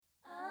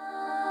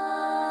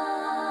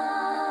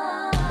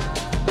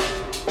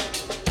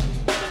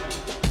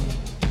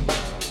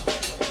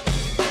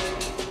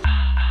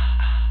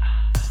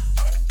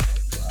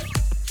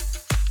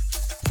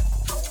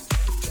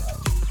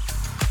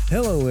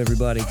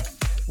everybody.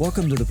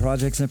 Welcome to the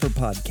Project Semper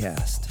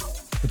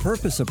podcast. The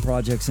purpose of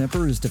Project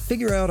Semper is to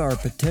figure out our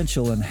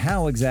potential and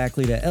how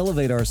exactly to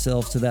elevate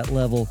ourselves to that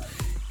level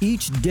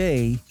each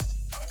day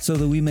so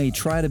that we may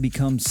try to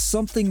become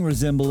something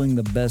resembling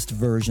the best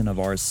version of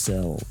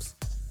ourselves.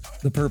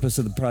 The purpose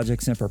of the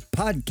Project Semper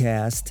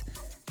podcast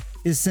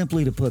is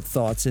simply to put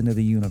thoughts into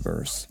the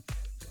universe.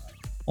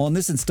 On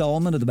this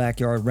installment of the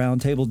Backyard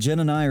Roundtable,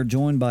 Jen and I are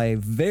joined by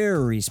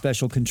very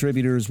special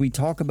contributors. We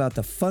talk about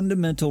the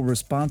fundamental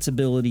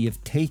responsibility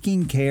of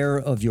taking care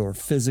of your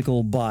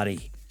physical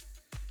body.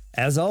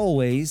 As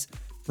always,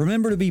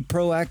 remember to be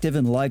proactive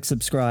and like,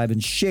 subscribe,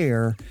 and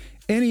share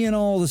any and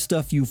all the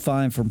stuff you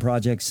find from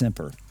Project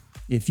Semper.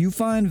 If you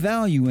find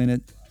value in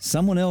it,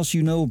 someone else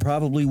you know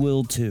probably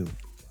will too.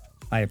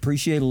 I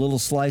appreciate a little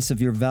slice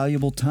of your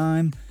valuable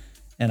time,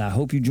 and I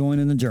hope you join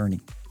in the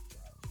journey.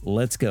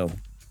 Let's go.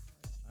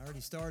 I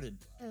already started.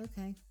 Oh,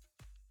 okay.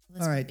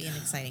 This All would right. be an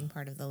exciting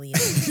part of the lead.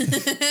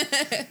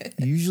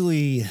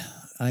 Usually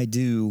I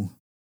do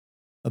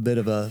a bit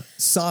of a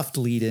soft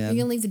lead Are you in, going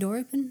to leave the door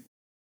open?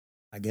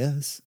 I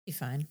guess. Be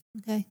fine.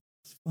 Okay.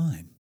 It's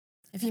fine.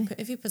 If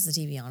he puts the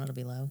TV on, it'll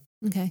be low.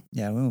 Okay.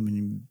 Yeah, we won't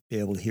even be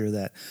able to hear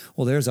that.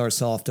 Well, there's our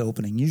soft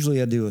opening.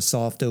 Usually I do a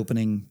soft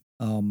opening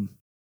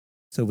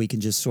so we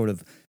can just sort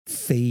of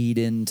fade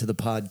into the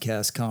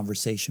podcast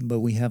conversation,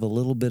 but we have a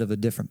little bit of a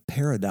different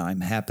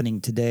paradigm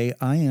happening today.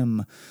 I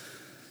am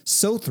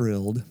so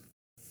thrilled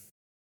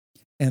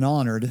and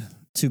honored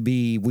to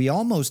be, we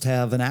almost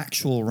have an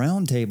actual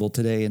round table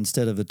today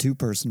instead of a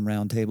two-person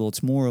round table.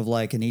 It's more of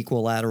like an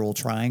equilateral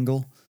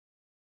triangle,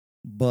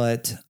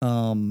 but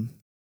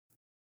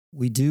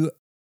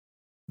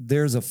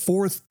there's a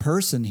fourth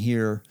person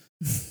here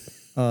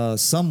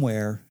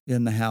somewhere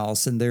in the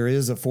house, and there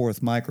is a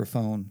fourth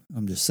microphone.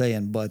 I'm just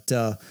saying, but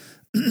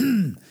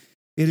it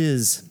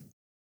is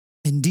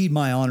indeed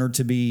my honor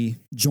to be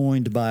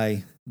joined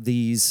by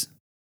these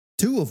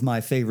two of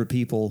my favorite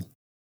people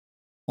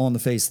on the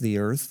face of the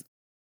earth.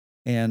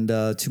 And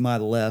to my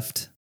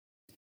left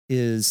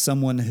is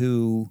someone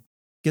who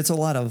gets a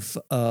lot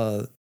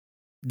of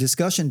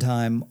discussion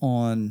time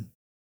on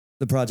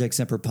the Project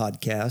Semper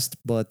podcast,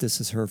 but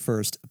this is her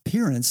first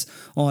appearance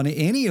on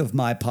any of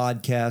my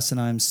podcasts,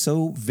 and I'm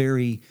so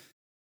very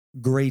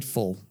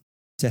grateful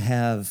to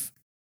have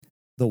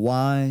the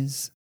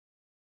wise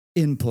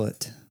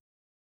input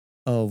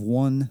of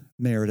one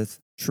Meredith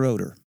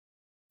Schroeder.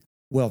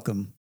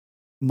 Welcome,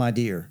 my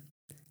dear.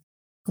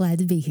 Glad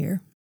to be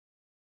here.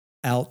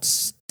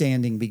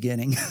 Outstanding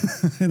beginning.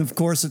 And of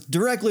course,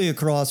 directly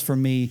across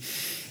from me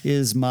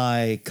is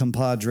my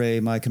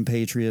compadre, my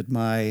compatriot,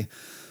 my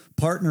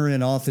partner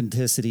in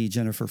authenticity,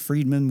 Jennifer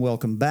Friedman.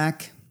 Welcome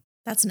back.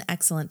 That's an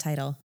excellent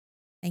title.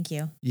 Thank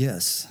you.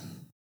 Yes.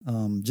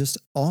 Just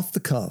off the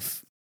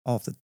cuff,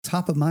 off the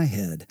top of my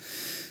head.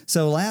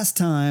 So last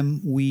time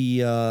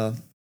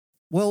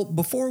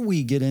before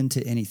we get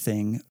into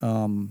anything,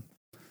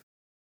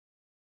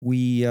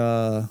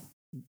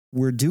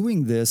 we're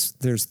doing this.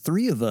 There's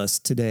three of us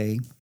today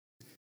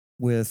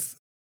with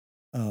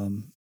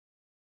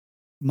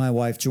my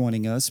wife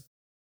joining us.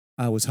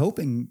 I was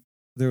hoping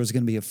there was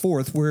going to be a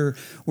fourth. We're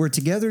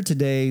together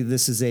today.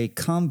 This is a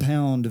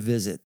compound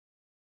visit,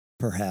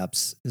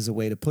 perhaps, is a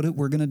way to put it.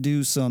 We're going to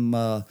do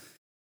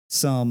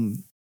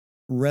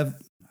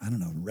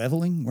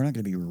reveling. We're not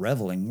going to be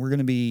reveling. We're going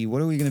to be,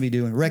 what are we going to be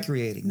doing?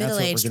 Recreating.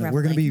 Middle-aged That's what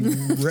we're going to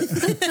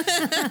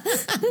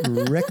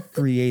be.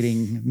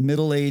 Recreating,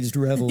 middle-aged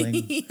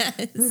reveling,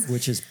 Yes.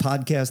 which is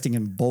podcasting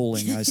and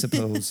bowling, I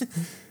suppose.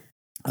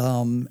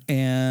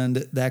 And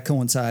that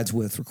coincides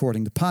with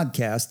recording the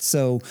podcast.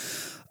 So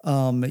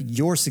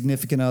your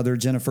significant other,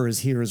 Jennifer, is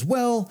here as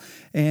well,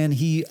 and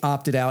he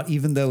opted out,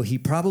 even though he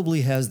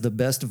probably has the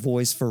best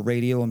voice for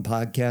radio and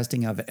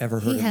podcasting I've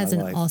ever heard in my life. He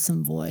has an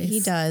awesome voice. He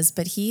does,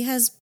 but he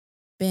has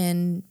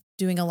been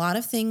doing a lot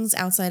of things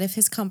outside of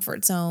his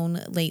comfort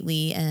zone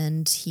lately,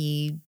 and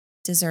he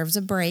deserves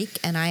a break.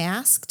 And I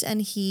asked,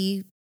 and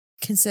he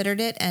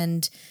considered it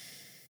and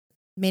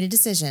made a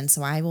decision.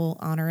 So I will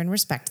honor and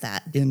respect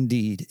that.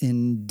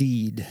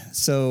 Indeed.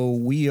 So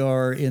we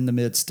are in the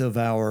midst of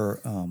our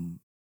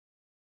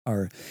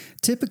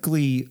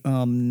typically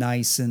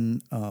nice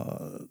and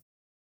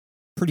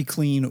pretty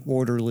clean,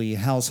 orderly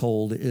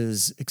household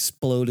is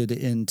exploded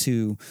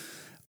into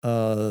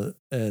a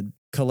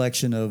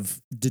collection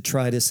of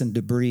detritus and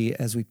debris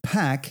as we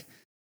pack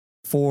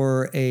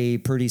for a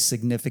pretty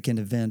significant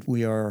event.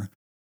 We are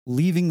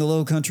leaving the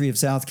low country of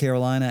South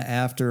Carolina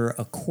after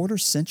a quarter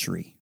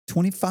century,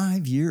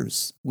 25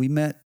 years. We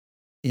met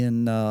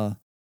in the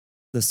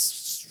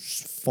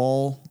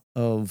fall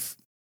of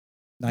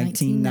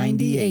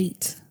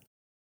 1998.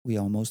 We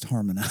almost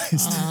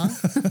harmonized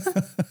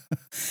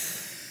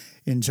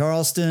in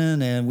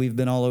Charleston, and we've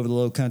been all over the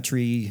low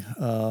country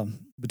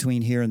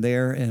between here and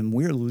there, and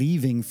we're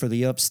leaving for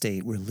the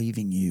upstate. We're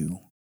leaving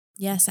you.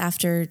 Yes,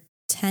 after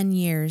 10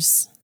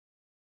 years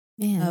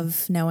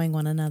of knowing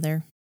one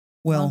another.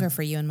 Well, longer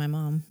for you and my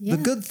mom. The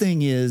good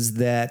thing is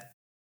that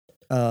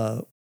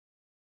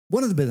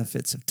one of the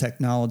benefits of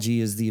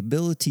technology is the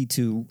ability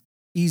to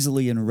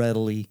easily and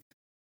readily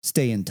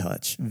stay in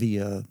touch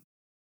via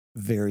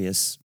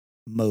various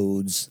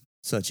modes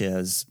such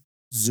as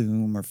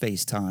Zoom or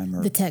FaceTime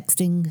or The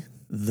texting.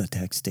 the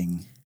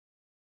texting.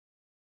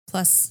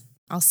 Plus,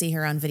 I'll see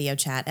her on video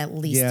chat at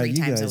least Yeah, 3 you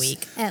times a guys-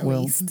 week. At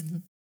Well, least.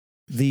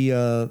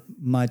 The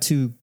my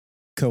two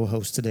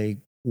co-hosts today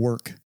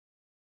work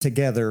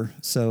together,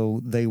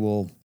 so they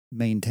will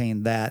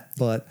maintain that.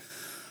 But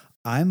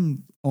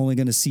I'm only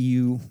going to see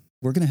you.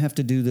 We're going to have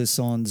to do this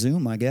on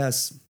Zoom, I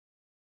guess,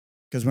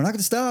 because we're not going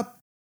to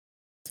stop.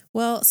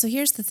 Well, so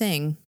here's the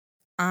thing.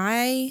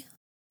 I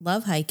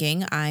love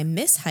hiking. I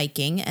miss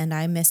hiking and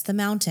I miss the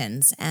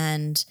mountains.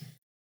 And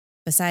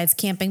besides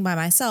camping by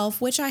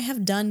myself, which I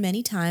have done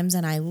many times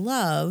and I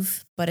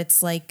love, but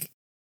it's like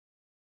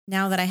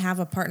now that I have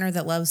a partner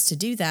that loves to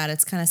do that,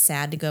 it's kind of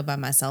sad to go by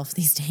myself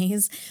these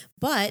days.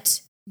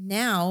 But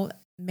now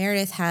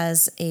Meredith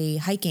has a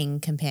hiking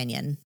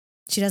companion.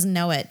 She doesn't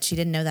know it. She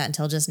didn't know that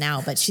until just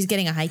now, but she's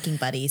getting a hiking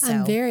buddy. So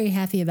I'm very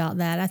happy about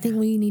that. I think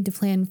we need to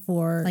plan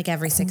for like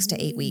every 6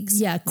 to 8 weeks.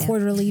 Yeah,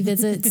 quarterly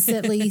visits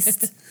at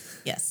least.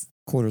 Yes.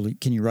 Quarterly.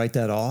 Can you write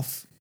that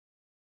off?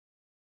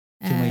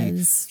 Can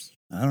we- As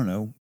I don't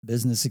know,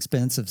 business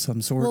expense of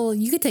some sort. well,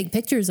 you could take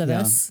pictures of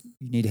Yeah. us.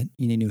 You need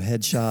new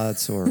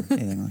headshots or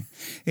anything like.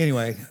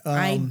 Anyway,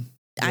 I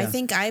yeah.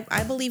 think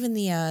I believe in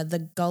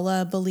the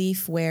gullah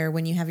belief where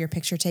when you have your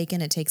picture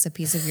taken, it takes a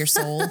piece of your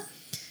soul.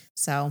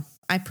 So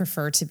I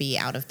prefer to be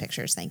out of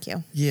pictures. Thank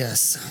you.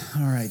 Yes.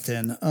 All right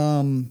then.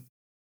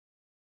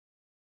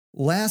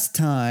 Last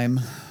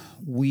time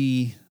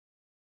we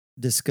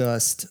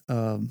discussed,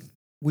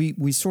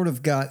 we sort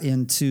of got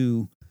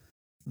into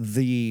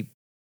the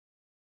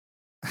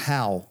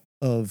how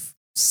of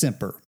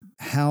Semper,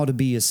 how to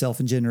be a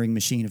self-engendering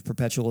machine of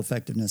perpetual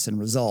effectiveness and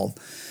resolve.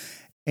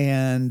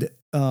 And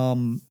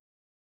kind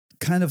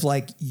of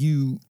like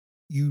you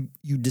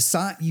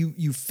decide,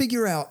 you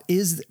figure out,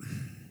 is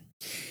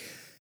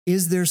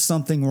there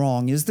something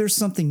wrong? Is there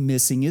something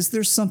missing? Is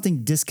there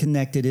something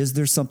disconnected? Is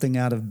there something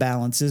out of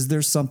balance? Is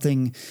there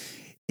something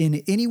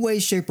in any way,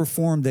 shape, or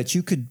form that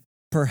you could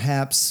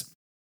perhaps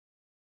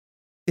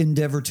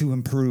endeavor to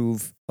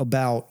improve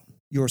about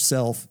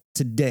yourself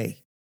today,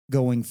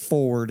 going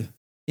forward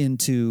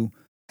into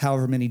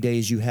however many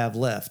days you have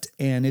left?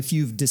 And if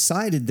you've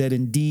decided that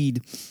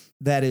indeed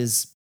that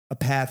is a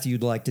path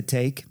you'd like to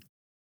take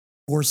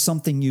or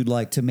something you'd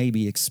like to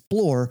maybe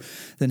explore,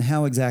 then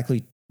how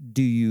exactly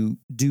do you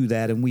do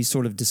that? And we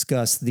sort of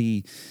discuss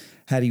the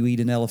how do you eat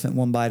an elephant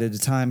one bite at a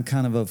time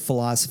kind of a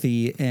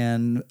philosophy,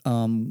 and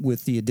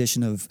with the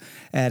addition of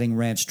adding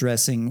ranch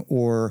dressing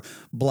or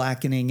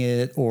blackening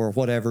it or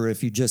whatever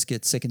if you just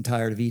get sick and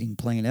tired of eating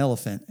plain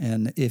elephant.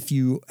 And if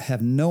you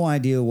have no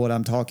idea what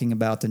I'm talking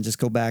about, then just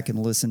go back and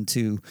listen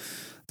to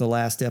the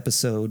last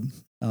episode.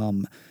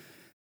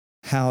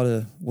 How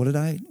to, what did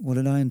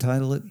I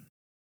entitle it?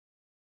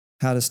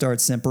 How to start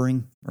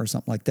simpering or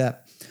something like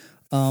that.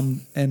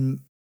 And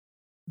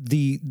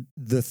the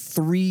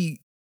 3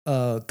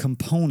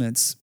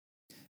 components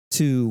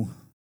to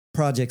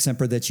Project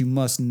Semper that you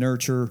must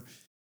nurture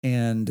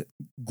and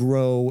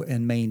grow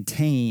and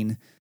maintain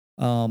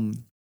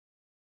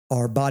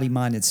are body,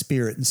 mind, and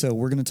spirit. And so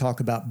we're going to talk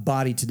about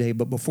body today.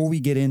 But before we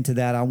get into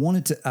that, I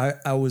wanted to,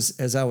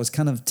 as I was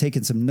kind of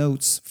taking some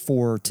notes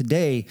for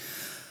today,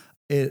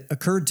 it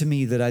occurred to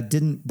me that I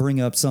didn't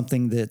bring up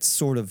something that's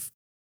sort of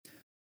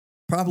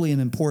probably an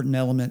important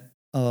element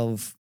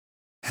of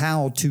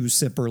how to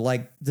Semper,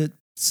 like that.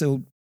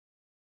 So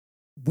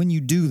when you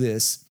do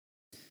this,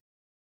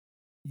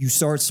 you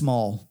start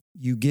small.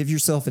 You give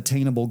yourself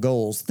attainable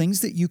goals,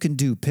 things that you can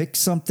do. Pick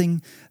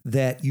something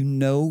that you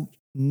know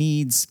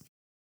needs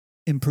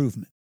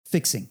improvement,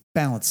 fixing,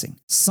 balancing,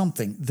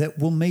 something that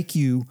will make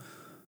you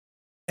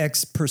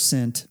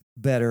X%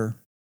 better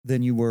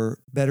than you were,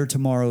 better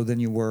tomorrow than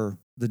you were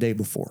the day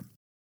before.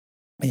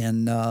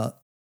 And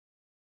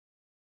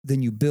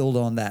then you build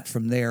on that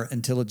from there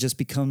until it just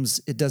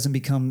becomes,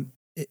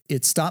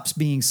 it stops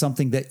being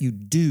something that you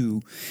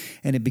do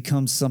and it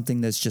becomes something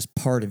that's just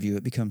part of you.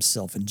 It becomes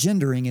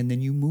self-engendering, and then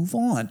you move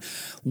on.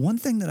 One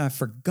thing that I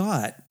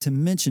forgot to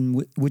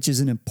mention, which is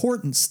an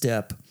important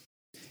step,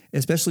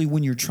 especially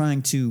when you're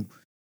trying to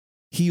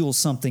heal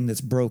something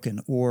that's broken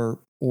or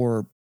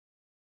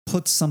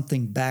put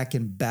something back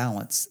in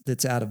balance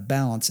that's out of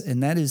balance,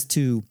 and that is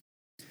to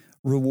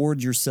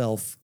reward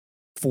yourself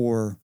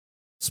for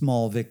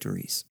small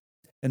victories.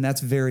 And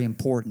that's very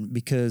important,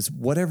 because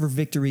whatever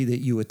victory that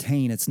you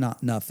attain, it's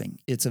not nothing.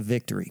 It's a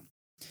victory.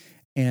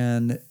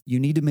 And you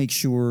need to make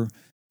sure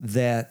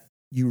that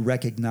you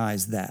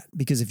recognize that,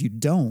 because if you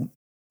don't,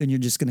 then you're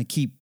just going to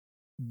keep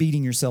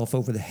beating yourself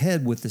over the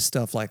head with this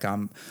stuff like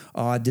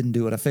I didn't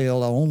do it. I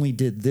failed. I only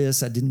did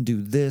this. I didn't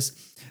do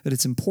this. But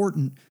it's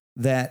important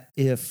that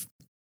if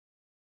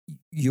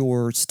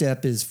your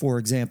step is, for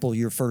example,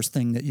 your first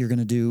thing that you're going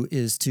to do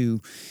is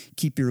to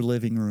keep your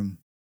living room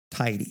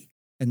tidy.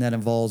 And that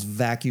involves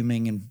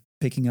vacuuming and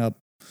picking up,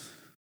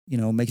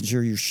 making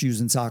sure your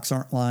shoes and socks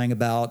aren't lying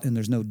about and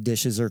there's no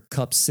dishes or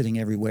cups sitting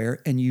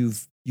everywhere. And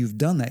you've You've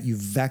done that. You've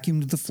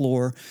vacuumed the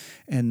floor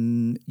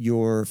and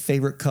your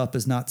favorite cup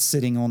is not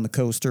sitting on the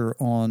coaster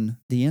on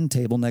the end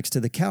table next to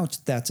the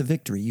couch. That's a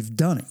victory. You've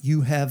done it.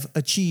 You have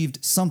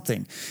achieved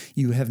something.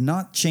 You have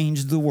not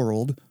changed the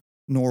world,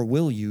 nor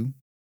will you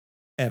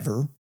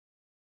ever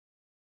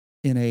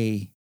in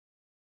a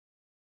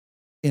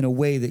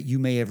way that you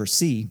may ever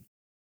see.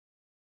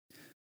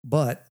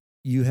 But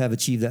you have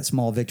achieved that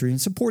small victory. And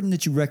it's important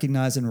that you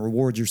recognize and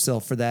reward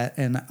yourself for that.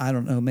 And I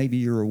don't know, maybe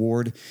your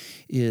reward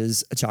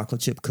is a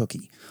chocolate chip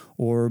cookie,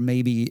 or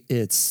maybe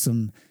it's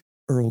some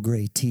Earl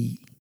Grey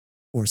tea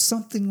or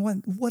something,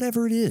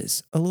 whatever it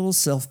is, a little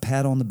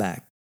self-pat on the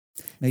back.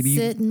 Maybe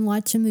sit and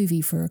watch a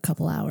movie for a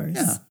couple hours.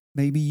 Yeah.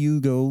 Maybe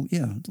you go,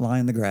 lie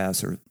in the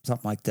grass or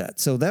something like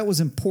that. So that was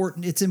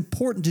important. It's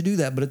important to do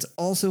that, but it's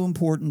also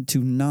important to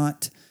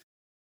not.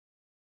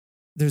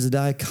 There's a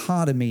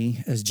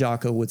dichotomy, as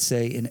Jocko would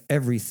say, in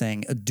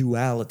everything, a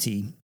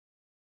duality,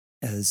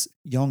 as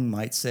Jung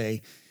might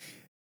say.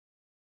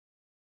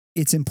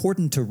 It's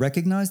important to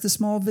recognize the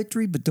small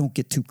victory, but don't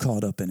get too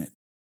caught up in it.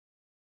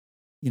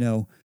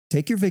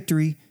 Take your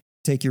victory,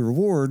 take your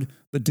reward,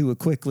 but do it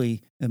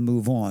quickly and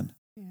move on.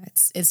 Yeah,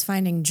 it's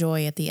finding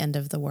joy at the end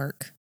of the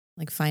work,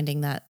 like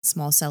finding that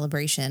small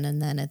celebration. And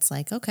then it's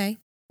like, okay,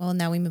 well,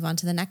 now we move on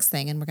to the next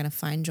thing and we're going to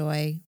find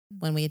joy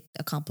when we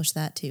accomplish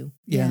that too.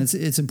 Yeah. And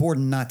it's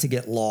important not to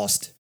get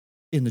lost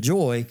in the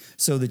joy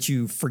so that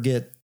you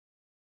forget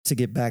to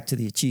get back to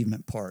the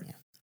achievement part. Yeah.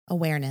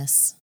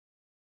 Awareness.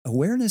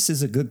 Awareness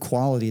is a good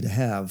quality to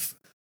have.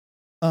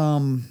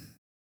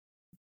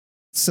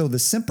 So the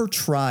Semper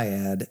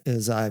Triad,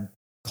 as I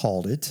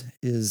called it,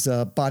 is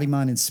body,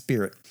 mind, and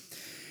spirit.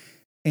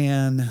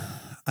 And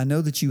I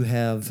know that you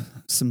have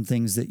some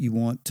things that you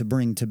want to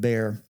bring to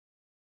bear.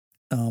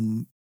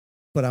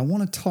 But I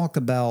want to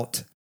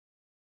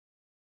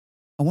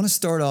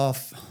start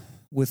off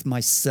with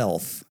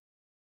myself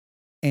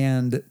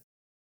and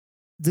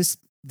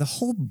the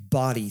whole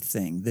body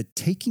thing, the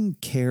taking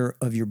care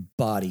of your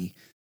body,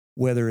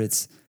 whether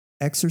it's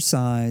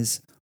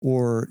exercise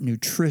or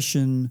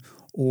nutrition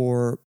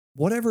or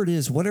whatever it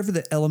is, whatever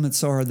the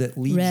elements are that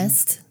lead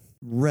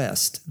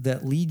that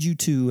lead you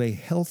to a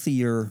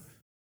healthier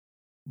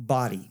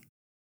body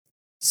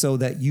so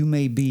that you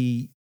may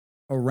be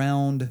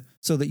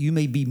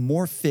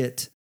more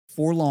fit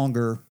for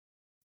longer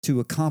to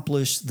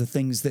accomplish the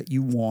things that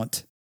you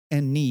want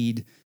and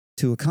need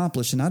to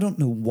accomplish. And I don't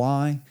know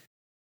why.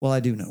 Well, I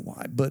do know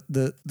why, but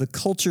the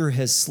culture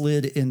has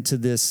slid into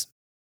this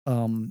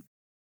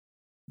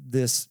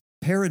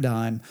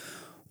paradigm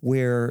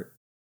where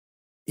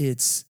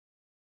it's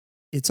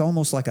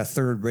almost like a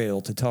third rail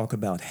to talk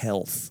about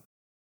health,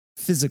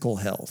 physical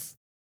health.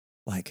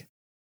 Like,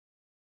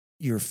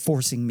 you're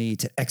forcing me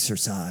to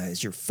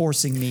exercise. You're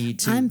forcing me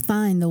to. I'm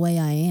fine the way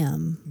I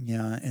am.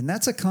 Yeah. And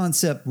that's a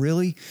concept,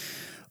 really.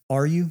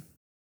 Are you?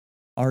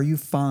 Are you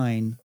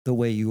fine the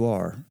way you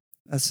are?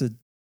 That's a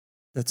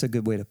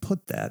good way to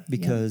put that,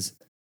 because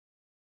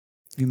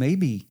you may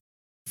be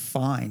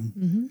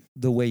fine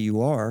the way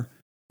you are,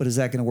 but is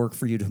that going to work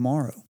for you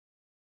tomorrow?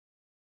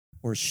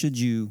 Or should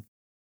you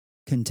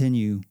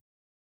continue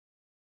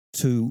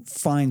to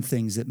find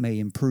things that may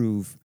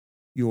improve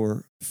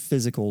your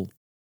physical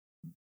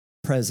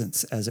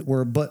presence, as it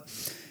were? But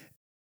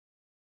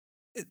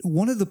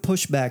one of the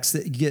pushbacks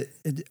that you get,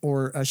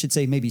 or I should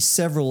say maybe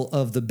several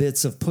of the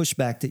bits of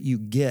pushback that you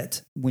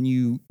get when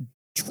you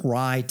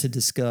try to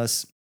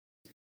discuss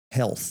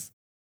health,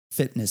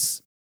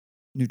 fitness,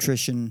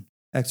 nutrition,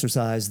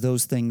 exercise,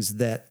 those things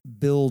that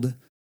build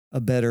a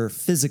better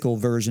physical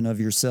version of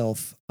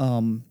yourself,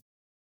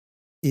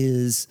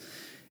 is,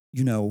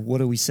 what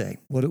do we say?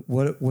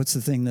 What's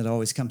the thing that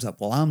always comes up?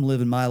 Well, I'm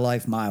living my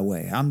life my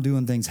way. I'm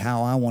doing things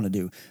how I want to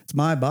do. It's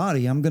my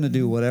body. I'm going to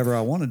do whatever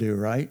I want to do,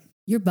 right?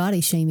 You're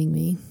body shaming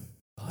me.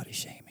 Body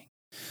shaming.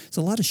 There's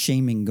a lot of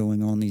shaming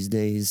going on these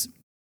days.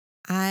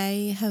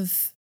 I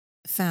have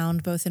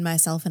found both in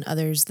myself and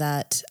others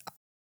that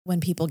when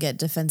people get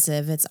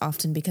defensive, it's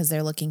often because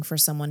they're looking for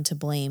someone to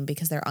blame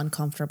because they're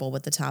uncomfortable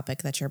with the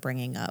topic that you're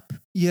bringing up.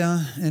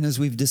 Yeah. And as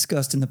we've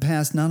discussed in the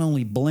past, not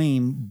only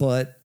blame,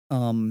 but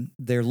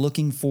they're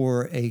looking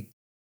for they're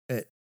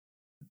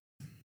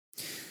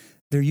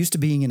used to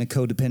being in a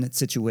codependent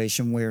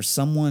situation where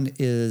someone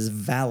is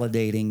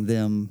validating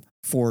them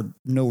for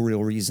no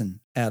real reason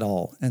at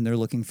all. And they're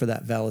looking for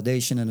that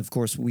validation. And of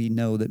course, we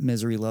know that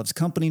misery loves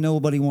company.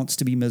 Nobody wants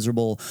to be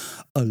miserable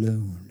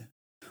alone.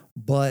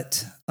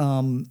 But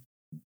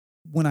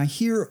when I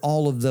hear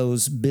all of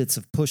those bits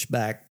of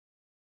pushback,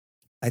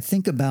 I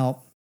think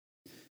about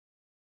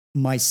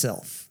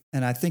myself,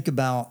 and I think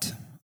about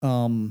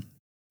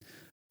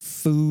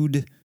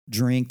food,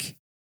 drink,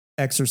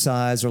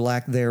 exercise, or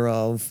lack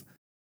thereof,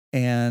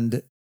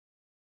 and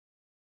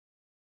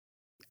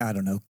I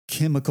don't know,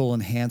 chemical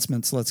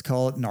enhancements, let's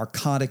call it,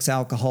 narcotics,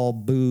 alcohol,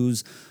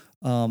 booze,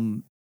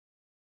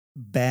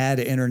 bad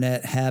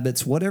internet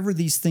habits, whatever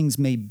these things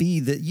may be,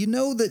 that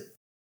that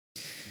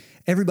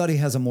everybody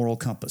has a moral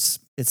compass.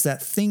 It's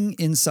that thing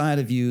inside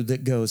of you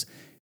that goes,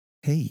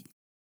 hey,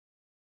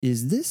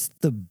 is this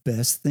the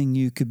best thing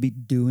you could be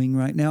doing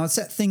right now? It's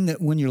that thing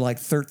that when you're like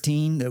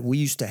 13 that we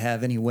used to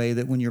have anyway,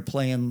 that when you're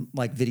playing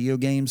like video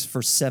games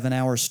for 7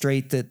 hours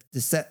straight, that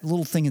it's that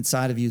little thing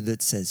inside of you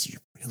that says you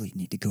really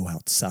need to go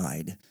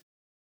outside,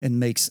 and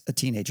makes a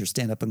teenager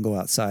stand up and go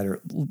outside, or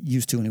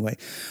used to anyway.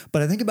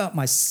 But I think about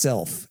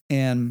myself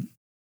and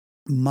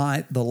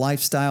the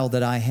lifestyle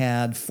that I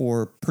had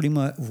for pretty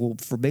much, well,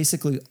 for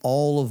basically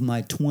all of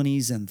my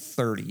 20s and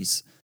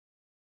 30s.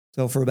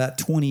 So for about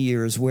 20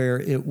 years, where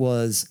it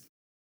was,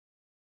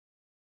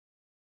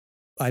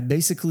 I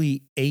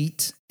basically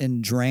ate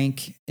and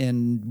drank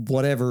and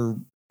whatever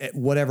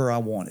I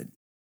wanted.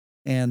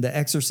 And the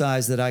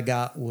exercise that I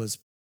got was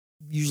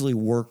usually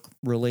work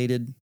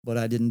related, but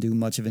I didn't do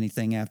much of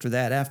anything after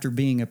that. After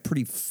being a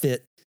pretty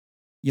fit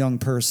young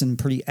person,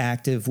 pretty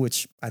active,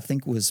 which I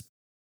think was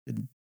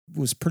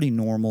pretty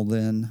normal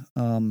then.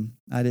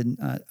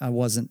 I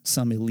wasn't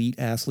some elite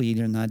athlete,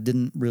 and I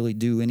didn't really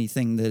do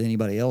anything that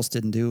anybody else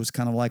didn't do. It was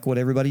kind of like what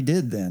everybody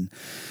did then.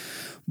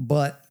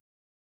 But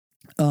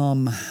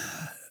my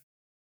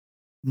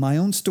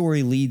own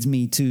story leads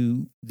me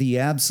to the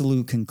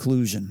absolute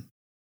conclusion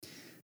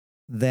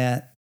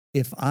that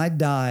if I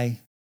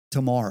die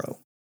tomorrow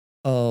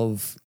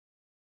of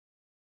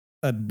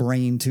a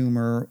brain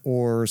tumor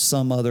or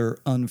some other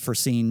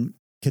unforeseen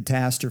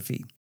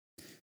catastrophe,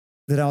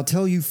 that I'll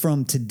tell you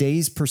from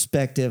today's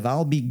perspective,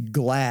 I'll be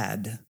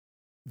glad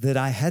that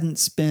I hadn't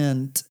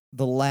spent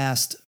the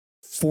last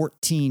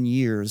 14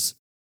 years,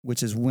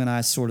 which is when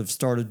I sort of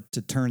started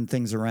to turn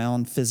things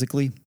around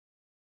physically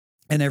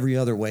and every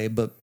other way,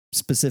 but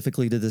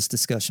specifically to this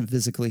discussion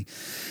physically,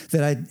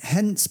 that I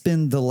hadn't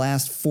spent the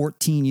last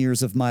 14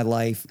 years of my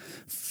life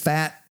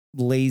fat,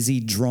 lazy,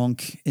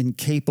 drunk,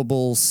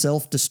 incapable,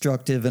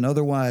 self-destructive, and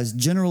otherwise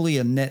generally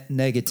a net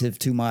negative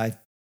to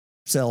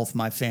myself,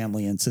 my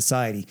family, and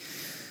society.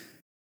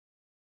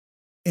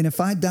 And if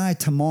I die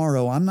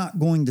tomorrow, I'm not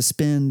going to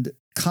spend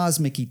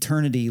cosmic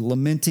eternity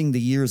lamenting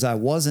the years I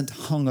wasn't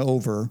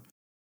hungover,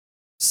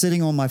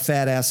 sitting on my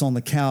fat ass on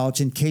the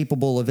couch,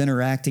 incapable of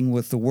interacting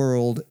with the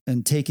world,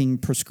 and taking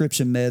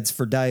prescription meds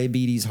for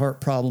diabetes,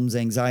 heart problems,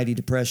 anxiety,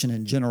 depression,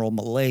 and general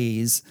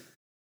malaise.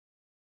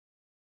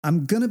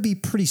 I'm going to be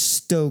pretty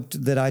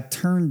stoked that I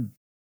turned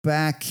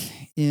back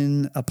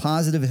in a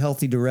positive,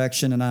 healthy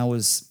direction, and I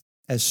was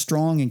as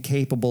strong and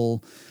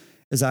capable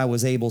as I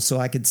was able, so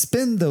I could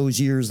spend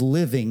those years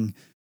living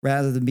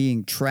rather than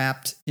being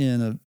trapped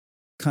in a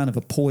kind of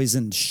a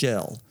poisoned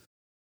shell.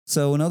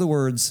 So in other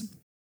words,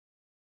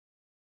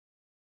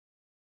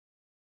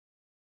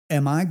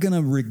 am I going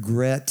to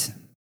regret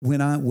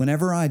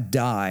whenever I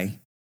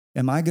die,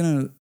 am I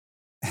going to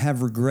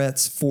have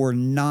regrets for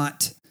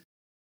not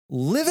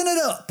living it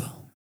up,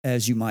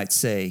 as you might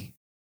say,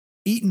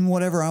 eating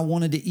whatever I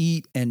wanted to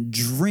eat and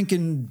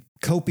drinking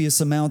copious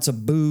amounts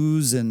of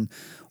booze and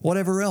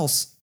whatever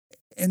else?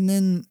 And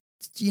then,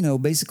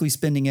 basically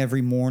spending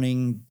every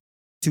morning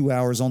 2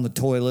 hours on the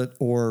toilet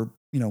or,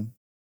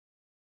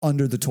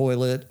 under the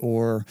toilet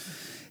or,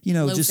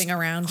 loafing just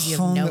around, you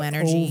have no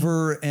energy.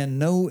 Over and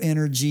no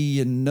energy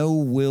and no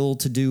will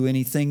to do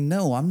anything.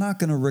 No, I'm not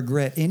going to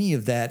regret any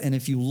of that. And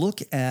if you look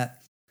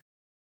at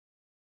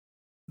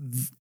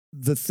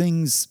the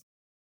things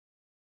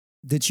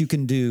that you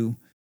can do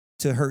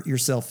to hurt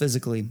yourself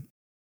physically,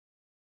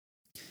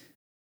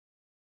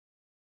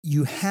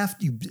 you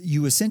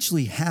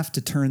essentially have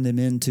to turn them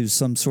into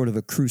some sort of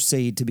a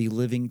crusade to be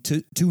living,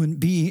 to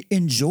be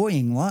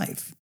enjoying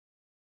life.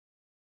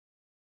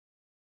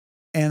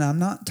 And I'm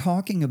not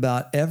talking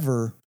about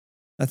ever,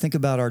 I think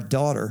about our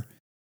daughter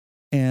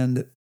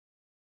and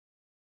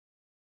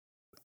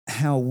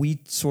how we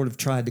sort of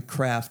tried to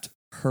craft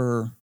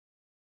her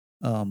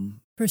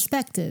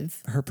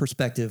perspective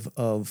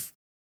of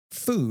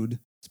food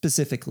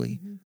specifically,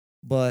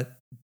 but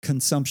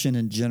consumption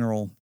in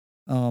general.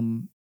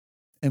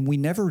 And we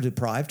never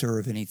deprived her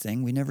of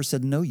anything. We never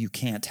said, no, you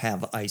can't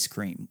have ice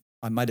cream.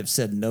 I might have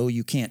said, no,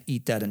 you can't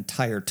eat that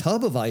entire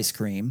tub of ice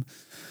cream,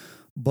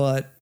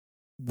 but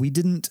we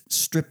didn't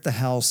strip the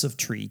house of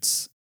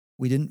treats.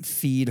 We didn't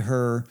feed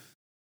her,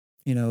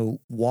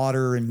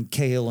 water and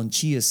kale and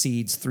chia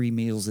seeds 3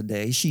 meals a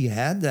day. She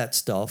had that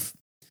stuff.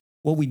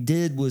 What we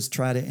did was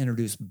try to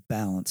introduce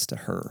balance to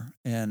her.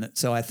 And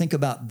so I think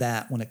about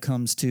that when it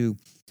comes to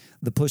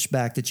the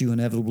pushback that you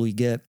inevitably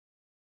get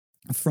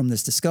from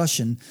this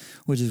discussion,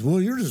 which is,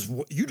 well, you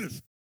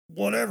just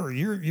whatever,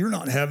 you're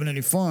not having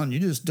any fun. You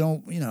just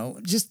don't,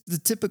 just the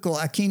typical,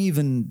 I can't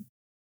even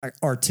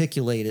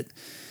articulate it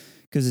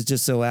because it's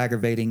just so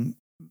aggravating,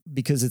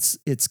 because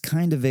it's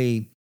kind of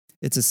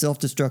it's a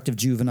self-destructive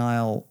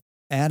juvenile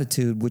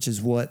attitude, which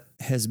is what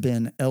has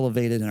been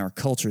elevated in our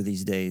culture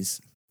these days.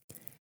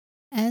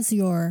 As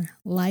your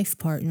life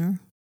partner. Is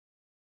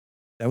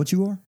that what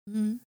you are?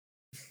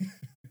 Mm-hmm.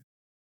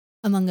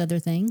 Among other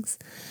things.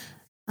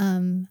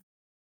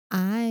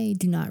 I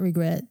do not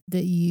regret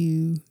that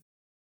you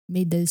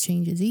made those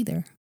changes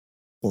either.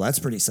 Well, that's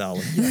pretty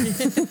solid.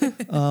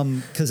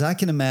 Because I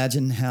can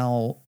imagine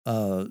how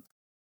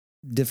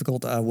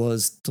difficult I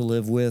was to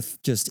live with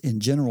just in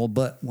general.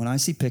 But when I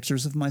see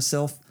pictures of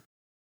myself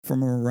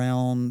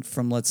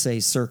from let's say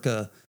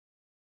circa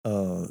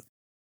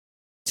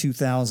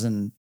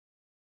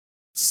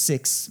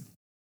 2006,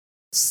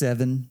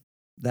 7,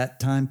 that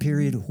time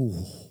period.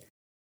 Ooh.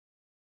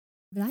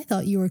 But I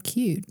thought you were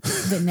cute,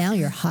 but now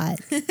you're hot.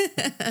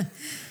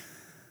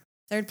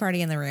 Third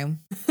party in the room.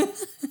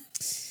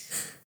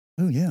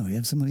 Oh yeah, we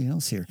have somebody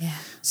else here. Yeah.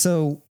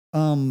 So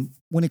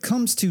when it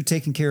comes to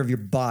taking care of your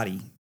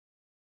body,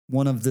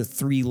 one of the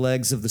 3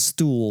 legs of the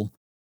stool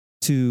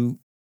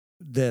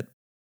that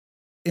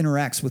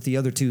interacts with the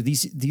other 2,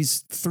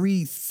 these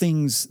 3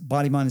 things,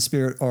 body, mind, and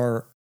spirit,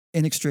 are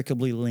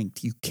inextricably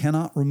linked. You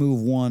cannot remove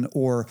one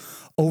or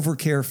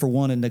overcare for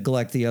one and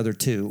neglect the other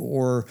 2,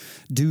 or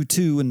do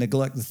 2 and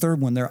neglect the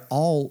third one. They're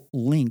all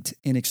linked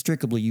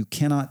inextricably. You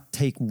cannot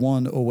take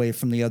one away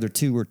from the other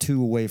 2 or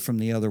 2 away from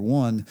the other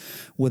 1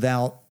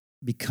 without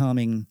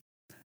becoming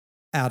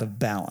out of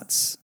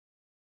balance.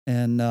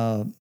 And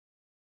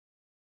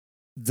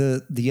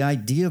the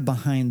idea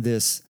behind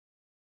this,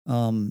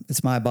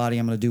 it's my body,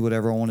 I'm going to do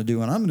whatever I want to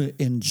do, and I'm going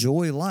to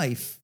enjoy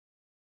life.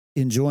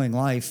 Enjoying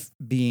life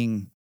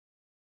being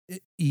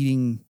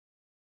eating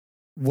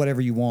whatever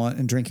you want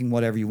and drinking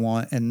whatever you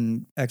want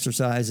and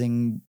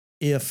exercising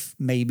if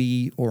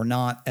maybe or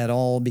not at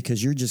all,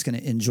 because you're just going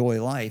to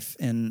enjoy life.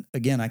 And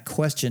again, I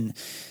question,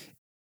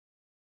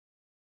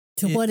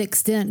 to what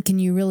extent can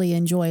you really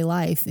enjoy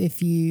life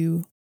if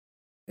your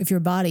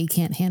body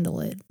can't handle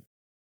it?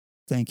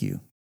 Thank you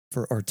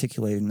for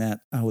articulating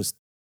that. I was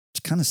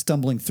kind of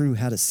stumbling through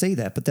how to say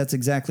that, but that's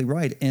exactly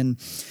right. And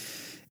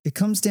it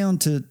comes down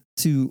to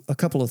a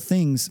couple of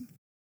things,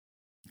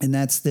 and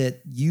that's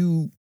that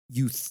you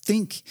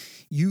think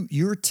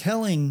you're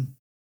telling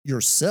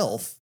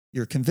yourself,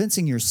 you're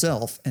convincing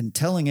yourself and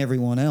telling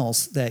everyone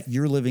else that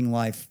you're living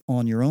life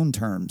on your own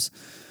terms,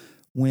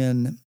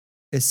 when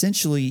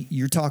essentially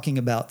you're talking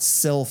about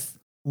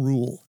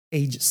self-rule,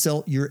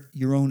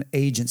 your own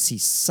agency,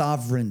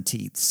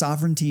 sovereignty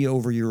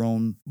over your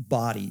own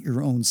body,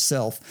 your own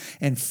self,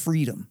 and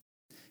freedom.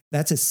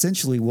 That's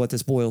essentially what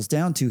this boils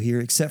down to here,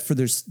 except for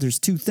there's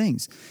 2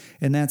 things.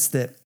 And that's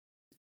that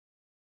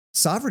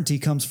sovereignty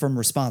comes from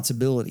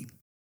responsibility.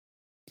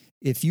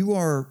 If you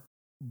are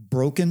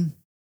broken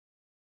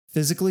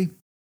physically,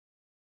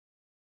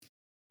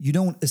 you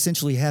don't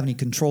essentially have any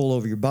control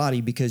over your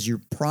body, because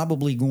you're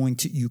probably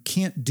you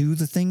can't do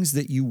the things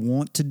that you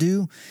want to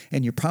do,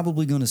 and you're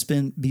probably going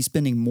to be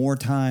spending more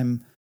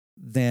time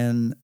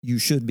than you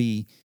should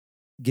be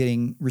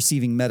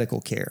receiving medical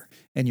care.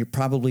 And you're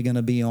probably going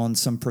to be on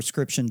some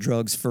prescription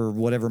drugs for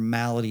whatever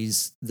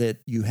maladies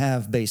that you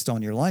have based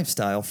on your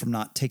lifestyle, from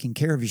not taking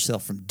care of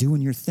yourself, from doing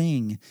your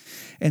thing.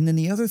 And then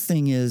the other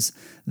thing is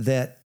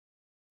that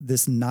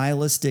this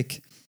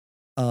nihilistic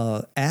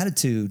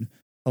attitude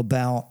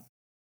about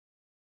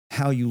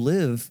how you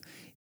live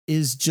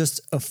is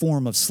just a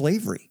form of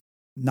slavery.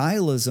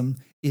 Nihilism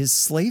is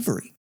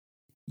slavery.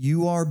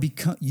 You are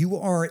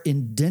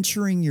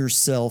indenturing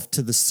yourself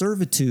to the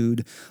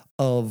servitude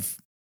of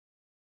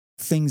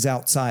things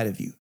outside of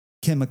you,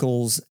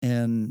 chemicals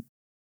and,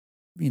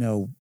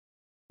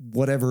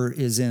 whatever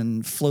is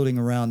floating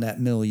around that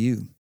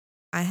milieu.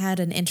 I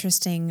had an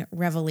interesting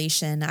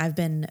revelation. I've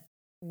been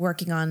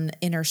working on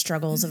inner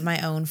struggles of my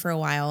own for a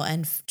while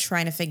and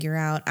trying to figure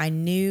out, I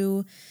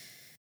knew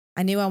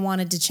I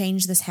wanted to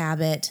change this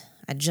habit.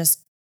 I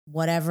just,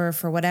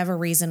 for whatever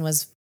reason,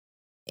 was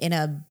in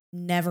a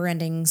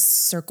never-ending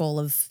circle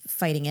of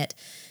fighting it.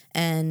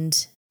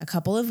 And a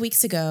couple of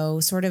weeks ago,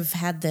 sort of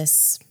had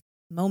this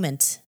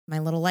moment, my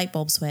little light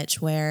bulb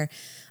switch, where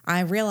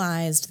I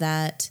realized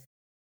that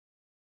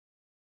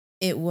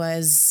it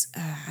was,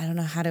 I don't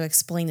know how to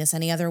explain this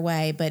any other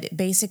way, but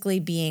basically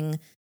being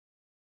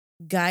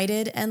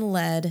guided and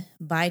led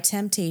by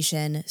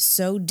temptation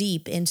so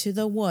deep into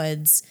the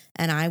woods,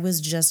 and I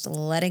was just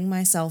letting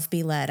myself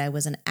be led. I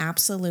was an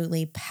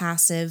absolutely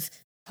passive,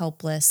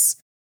 helpless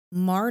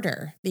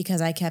martyr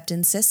because I kept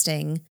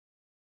insisting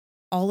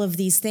all of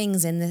these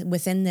things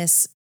within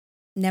this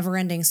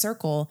never-ending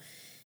circle.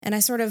 And I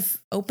sort of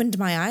opened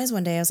my eyes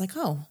one day. I was like,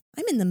 oh,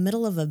 I'm in the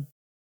middle of a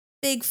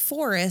big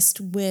forest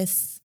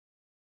with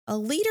a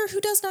leader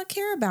who does not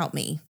care about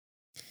me.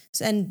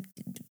 And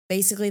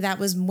basically that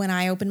was when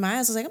I opened my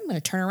eyes. I was like, I'm going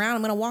to turn around.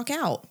 I'm going to walk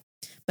out.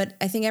 But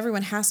I think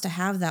everyone has to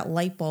have that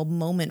light bulb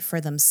moment for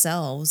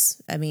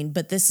themselves. I mean,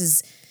 but this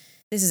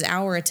is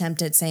our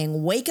attempt at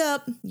saying, wake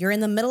up, you're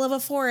in the middle of a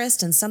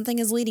forest and something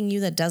is leading you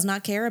that does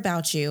not care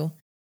about you.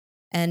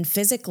 And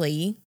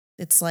physically,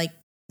 it's like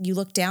you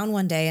look down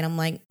one day and I'm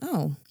like,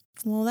 oh,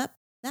 well, that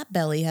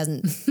belly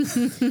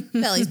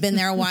belly's been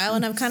there a while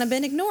and I've kind of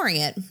been ignoring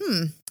it.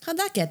 How'd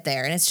that get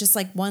there? And it's just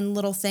like one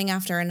little thing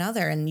after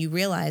another. And you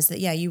realize that,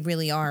 yeah, you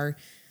really are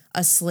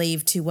a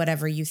slave to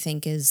whatever you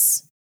think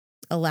is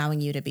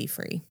allowing you to be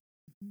free.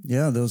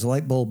 Yeah, those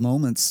light bulb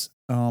moments,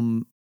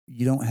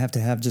 you don't have to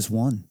have just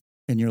one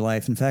in your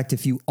life. In fact,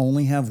 if you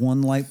only have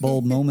one light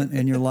bulb moment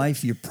in your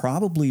life, you're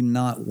probably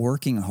not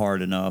working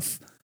hard enough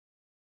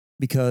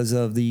because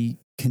of the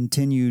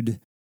continued,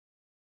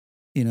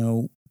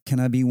 can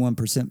I be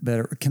 1%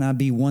 better? Can I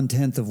be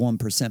 1/10 of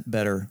 1%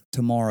 better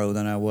tomorrow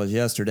than I was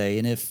yesterday?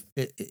 And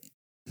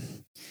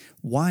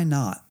why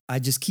not? I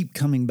just keep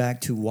coming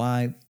back to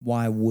why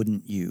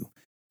wouldn't you?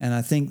 And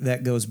I think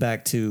that goes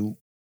back to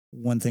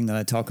one thing that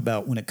I talk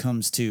about when it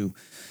comes to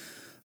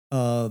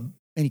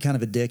any kind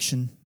of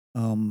addiction,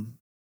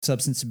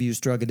 substance abuse,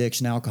 drug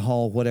addiction,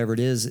 alcohol, whatever it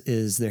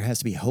is there has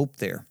to be hope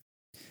there.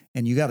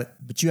 And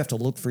but you have to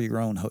look for your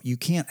own hope. You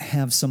can't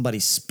have somebody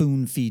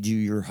spoon feed you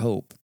your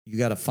hope. You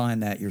got to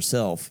find that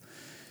yourself.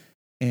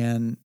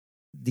 And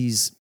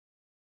these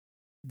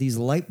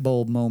light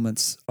bulb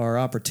moments are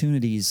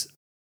opportunities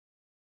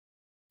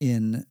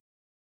in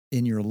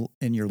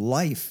your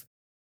life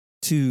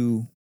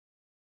to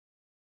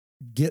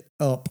get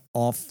up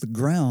off the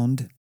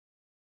ground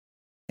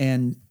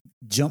and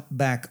jump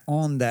back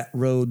on that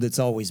road that's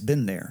always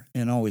been there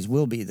and always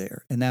will be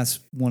there. And that's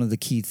one of the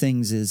key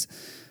things, is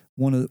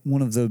one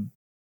of the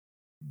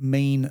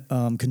main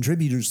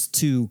contributors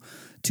to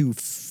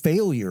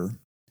failure,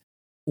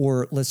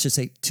 or let's just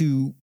say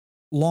to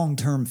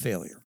long-term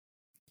failure,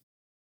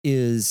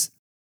 is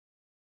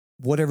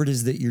whatever it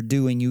is that you're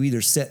doing. You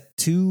either set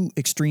too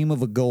extreme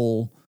of a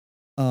goal,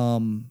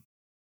 and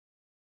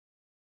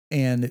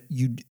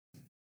you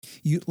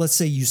let's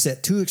say you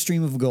set too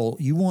extreme of a goal.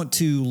 You want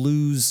to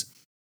lose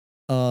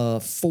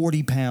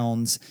 40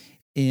 pounds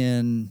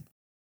in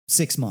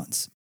 6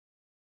 months.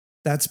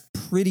 That's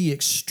pretty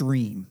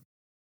extreme.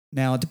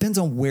 Now, it depends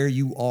on where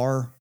you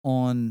are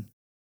on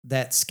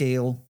that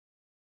scale.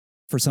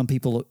 For some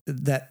people,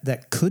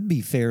 that could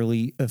be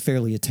a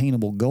fairly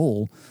attainable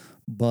goal,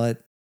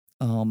 but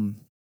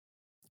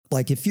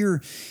like if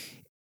you're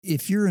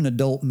an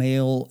adult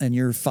male and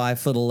you're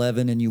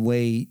 5'11" and you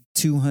weigh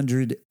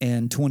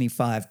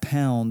 225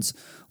 pounds,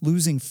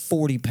 losing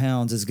 40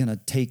 pounds is going to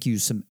take you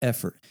some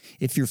effort.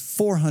 If you're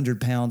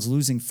 400 pounds,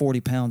 losing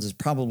 40 pounds is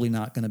probably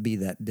not going to be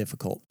that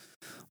difficult.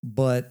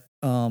 But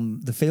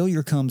the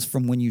failure comes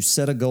from when you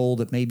set a goal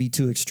that may be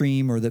too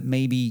extreme, or that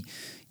maybe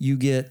you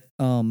get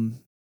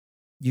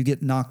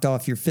knocked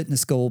off your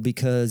fitness goal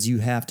because you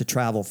have to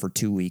travel for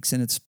 2 weeks.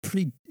 And it's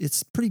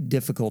pretty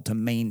difficult to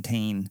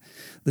maintain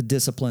the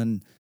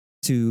discipline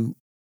to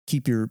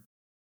keep your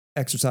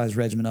exercise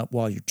regimen up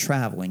while you're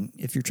traveling,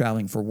 if you're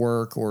traveling for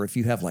work, or if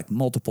you have like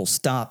multiple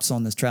stops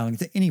on this traveling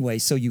thing. Anyway,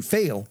 so you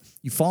fail,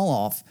 you fall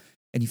off,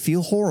 and you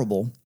feel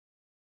horrible.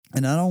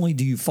 And not only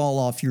do you fall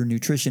off your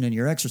nutrition and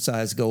your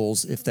exercise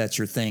goals, if that's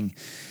your thing,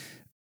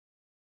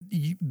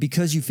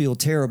 because you feel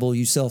terrible,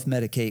 you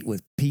self-medicate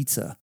with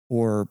pizza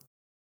or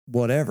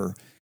whatever,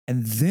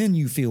 and then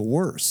you feel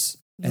worse.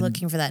 You're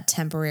looking for that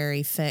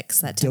temporary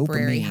fix, that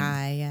temporary dopamine,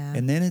 high, yeah.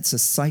 And then it's a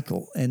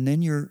cycle, and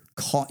then you're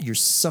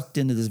sucked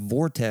into this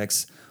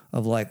vortex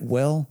of like,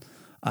 well,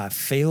 I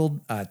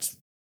failed, I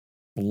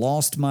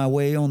lost my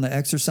way on the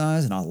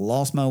exercise, and I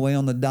lost my way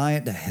on the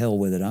diet. To hell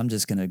with it, I'm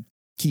just going to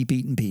keep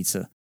eating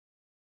pizza.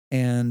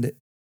 And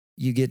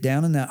you get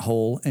down in that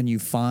hole, and you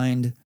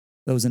find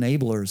those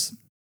enablers.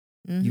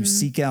 Mm-hmm. You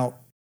seek out,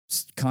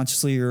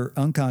 consciously or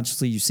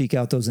unconsciously, you seek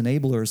out those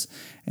enablers,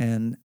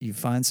 and you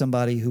find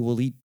somebody who will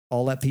eat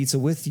all that pizza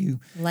with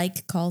you.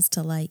 Like calls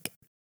to like.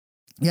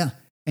 Yeah.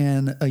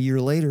 And a year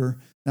later,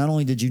 not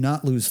only did you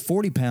not lose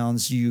 40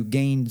 pounds, you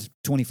gained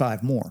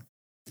 25 more.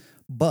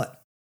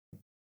 But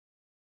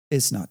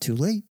it's not too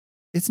late.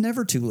 It's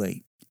never too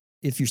late.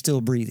 If you're still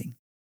breathing,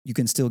 you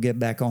can still get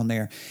back on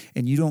there,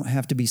 and you don't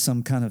have to be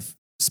some kind of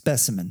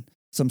specimen,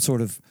 some sort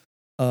of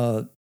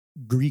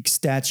Greek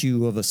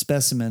statue of a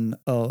specimen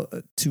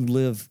to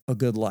live a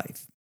good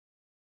life.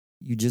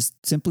 You just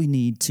simply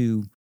need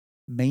to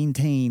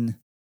maintain.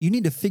 You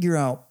need to figure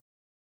out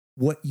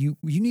you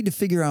need to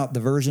figure out the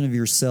version of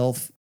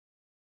yourself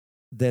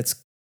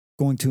that's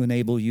going to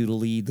enable you to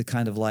lead the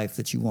kind of life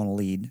that you want to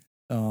lead.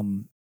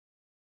 And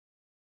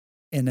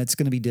that's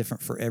going to be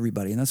different for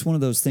everybody. And that's one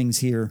of those things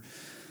here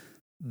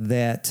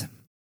that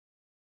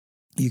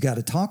you got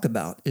to talk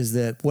about, is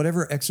that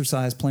whatever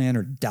exercise plan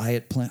or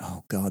diet plan,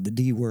 oh God, the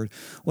D word,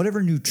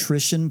 whatever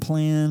nutrition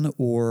plan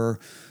or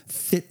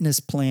fitness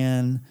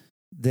plan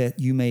that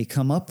you may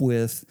come up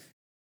with,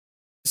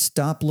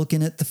 stop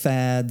looking at the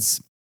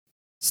fads,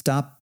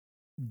 stop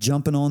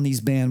jumping on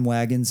these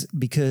bandwagons,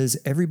 because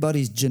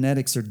everybody's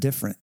genetics are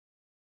different.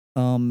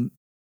 And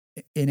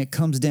it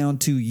comes down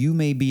to, you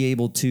may be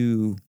able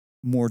to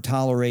more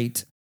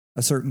tolerate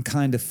a certain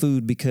kind of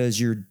food because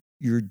your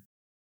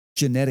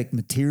genetic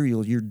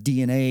material, your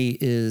DNA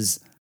is,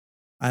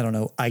 I don't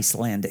know,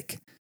 Icelandic.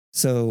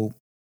 So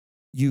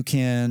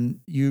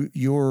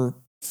your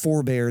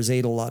forebears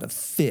ate a lot of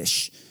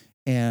fish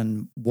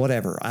and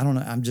whatever. I don't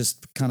know. I'm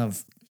just kind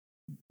of,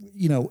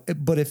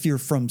 but if you're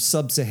from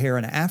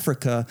sub-Saharan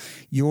Africa,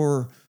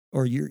 your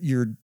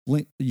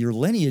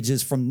lineage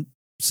is from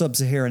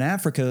sub-Saharan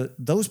Africa.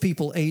 Those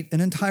people ate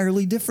an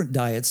entirely different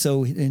diet.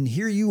 So, and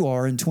here you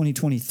are in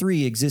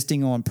 2023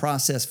 existing on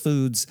processed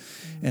foods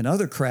and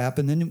other crap.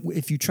 And then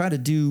if you try to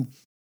do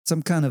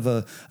some kind of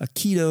a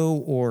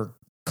keto or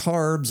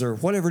carbs or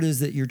whatever it is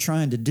that you're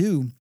trying to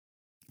do,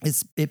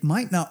 it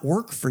might not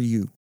work for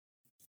you,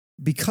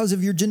 because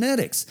of your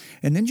genetics.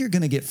 And then you're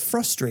going to get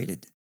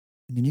frustrated.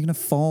 And then you're going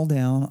to fall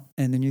down,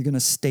 and then you're going to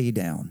stay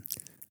down.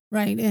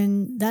 Right.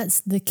 And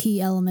that's the key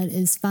element,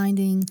 is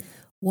finding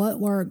what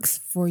works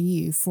for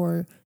you,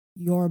 for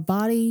your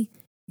body,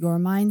 your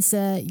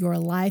mindset, your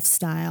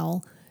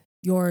lifestyle,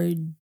 your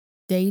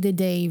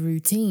day-to-day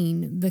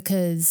routine,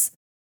 because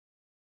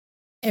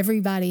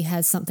everybody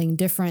has something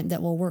different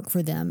that will work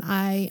for them.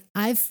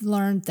 I've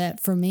learned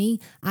that for me,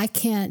 I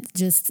can't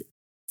just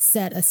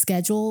set a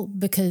schedule,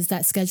 because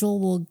that schedule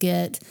will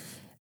get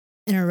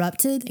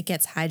interrupted. It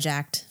gets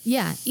hijacked.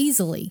 Yeah,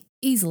 easily.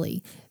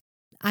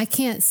 I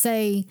can't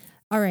say,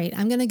 all right,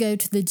 I'm going to go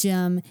to the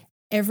gym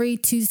every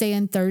Tuesday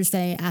and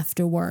Thursday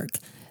after work,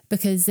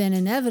 because then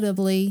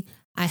inevitably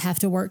I have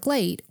to work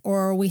late,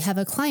 or we have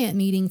a client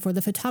meeting for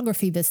the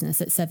photography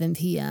business at 7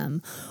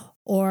 p.m.,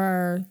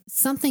 or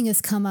something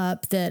has come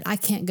up that I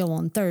can't go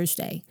on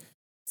Thursday.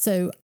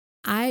 So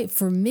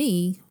for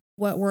me,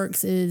 what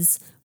works is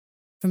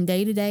from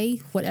day to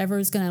day, whatever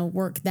is going to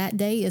work that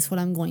day is what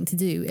I'm going to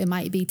do. It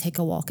might be take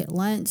a walk at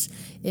lunch.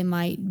 It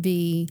might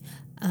be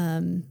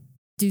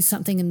do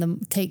something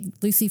take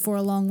Lucy for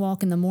a long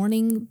walk in the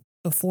morning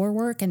before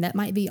work. And that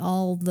might be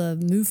all the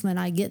movement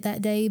I get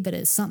that day, but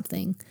it's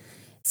something.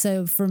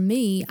 So for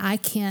me,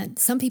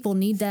 some people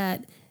need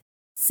that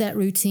set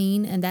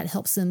routine and that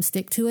helps them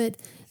stick to it.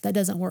 That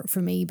doesn't work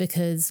for me,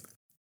 because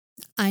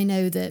I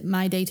know that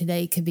my day to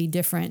day could be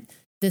different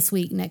this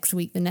week, next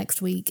week, the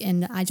next week.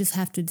 And I just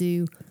have to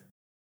do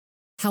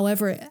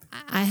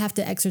I have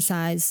to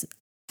exercise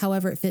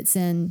however it fits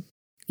in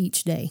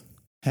each day.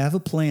 Have a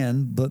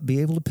plan, but be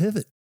able to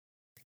pivot.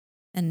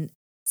 And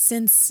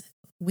since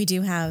we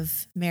do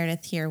have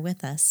Meredith here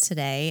with us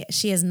today,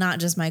 she is not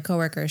just my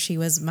coworker. She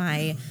was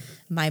my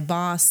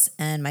boss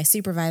and my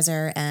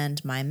supervisor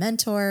and my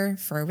mentor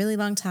for a really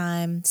long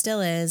time.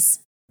 Still is.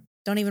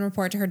 Don't even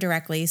report to her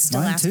directly.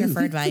 Still ask her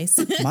for advice.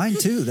 Mine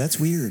too. That's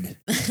weird.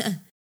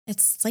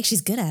 It's like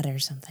she's good at it or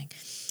something.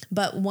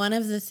 But one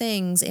of the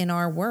things in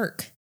our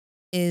work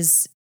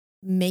is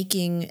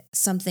making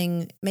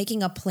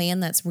a plan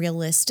that's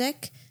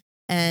realistic,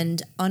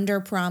 and under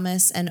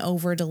promise and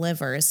over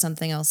deliver is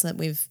something else that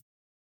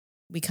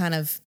we kind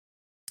of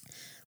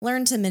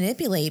learned to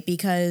manipulate,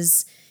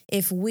 because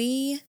if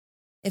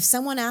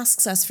someone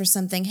asks us for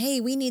something,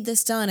 hey, we need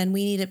this done and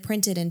we need it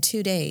printed in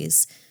 2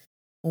 days.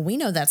 Well, we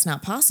know that's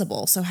not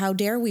possible. So how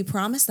dare we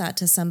promise that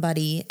to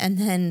somebody and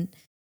then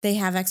they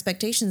have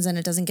expectations and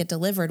it doesn't get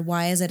delivered?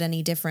 Why is it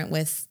any different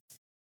with,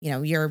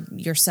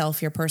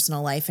 yourself, your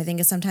personal life? I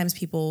think sometimes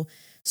people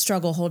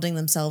struggle holding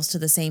themselves to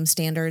the same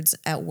standards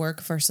at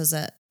work versus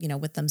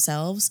with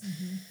themselves.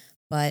 Mm-hmm.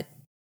 But,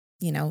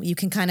 you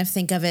can kind of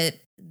think of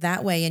it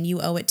that way, and you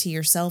owe it to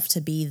yourself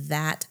to be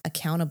that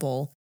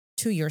accountable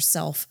to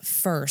yourself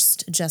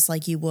first, just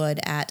like you would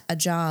at a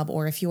job,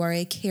 or if you are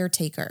a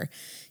caretaker.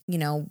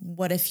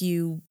 What if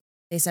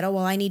they said, oh,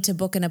 well, I need to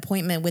book an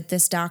appointment with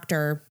this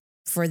doctor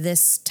for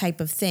this type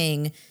of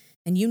thing,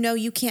 and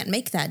you can't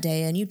make that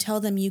day, and you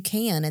tell them you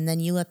can, and then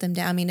you let them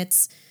down. I mean,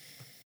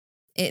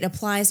 it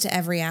applies to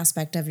every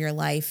aspect of your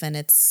life, and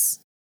it's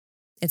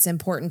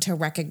important to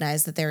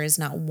recognize that there is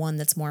not one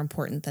that's more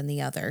important than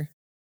the other,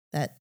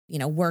 that,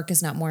 work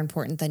is not more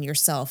important than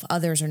yourself.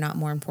 Others are not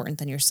more important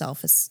than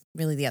yourself. It's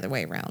really the other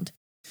way around.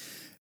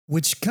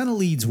 Which kind of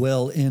leads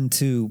well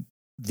into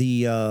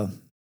the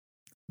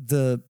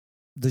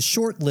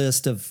short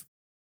list of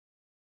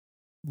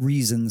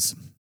reasons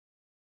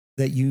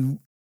that you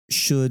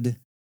should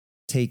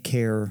take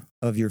care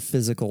of your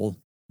physical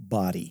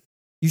body.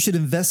 You should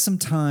invest some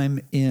time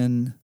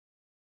in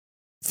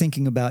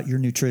thinking about your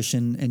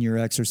nutrition and your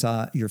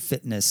exercise, your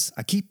fitness.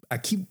 I keep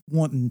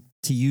wanting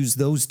to use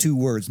those two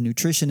words,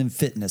 nutrition and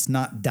fitness,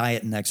 not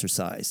diet and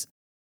exercise,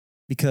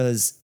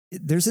 because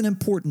there's an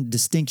important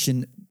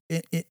distinction.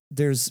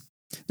 There's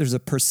a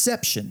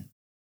perception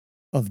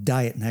of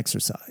diet and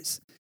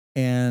exercise,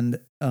 and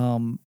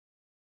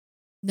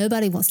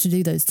nobody wants to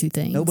do those two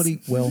things.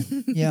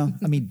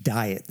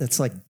 Diet. That's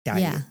like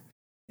diet. Yeah.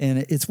 And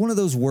it's one of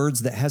those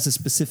words that has a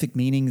specific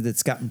meaning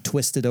that's gotten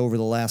twisted over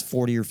the last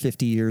 40 or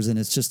 50 years. And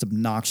it's just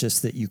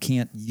obnoxious that you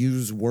can't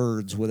use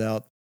words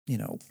without,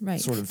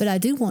 right. sort of. But I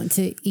do want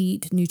to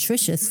eat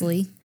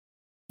nutritiously,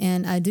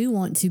 and I do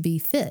want to be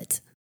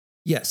fit.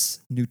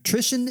 Yes.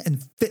 Nutrition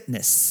and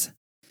fitness.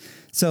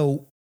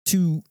 So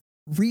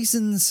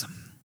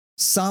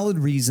solid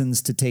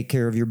reasons to take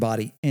care of your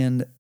body.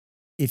 And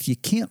if you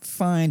can't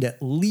find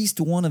at least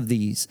one of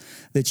these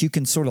that you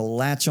can sort of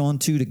latch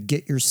onto to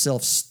get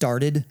yourself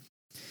started,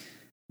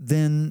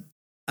 then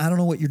I don't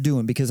know what you're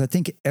doing, because I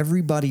think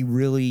everybody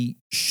really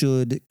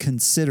should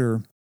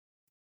consider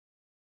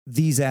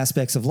these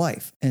aspects of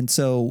life. And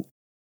so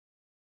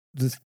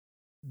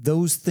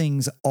those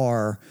things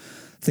are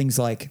things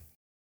like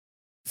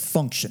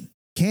function.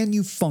 Can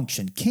you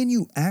function? Can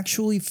you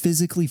actually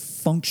physically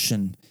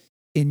function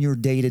in your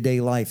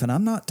day-to-day life? And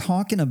I'm not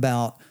talking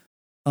about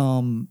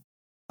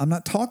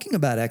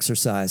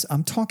exercise.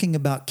 I'm talking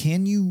about,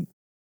 can you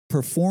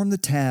perform the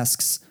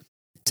tasks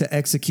to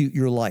execute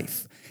your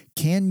life?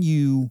 Can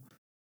you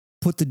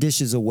put the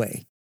dishes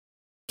away?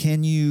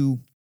 Can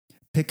you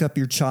pick up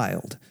your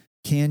child?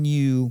 Can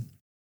you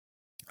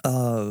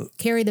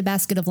carry the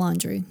basket of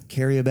laundry?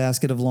 Carry a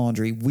basket of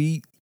laundry.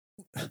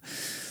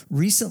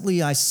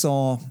 Recently I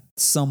saw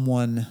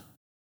someone,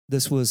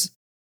 this was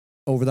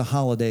over the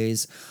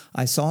holidays,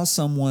 I saw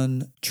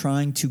someone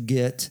trying to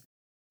get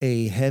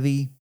a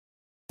heavy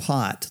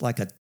pot, like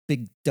a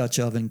big Dutch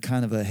oven,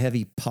 kind of a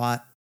heavy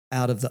pot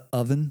out of the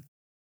oven.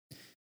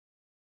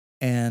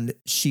 And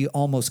she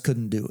almost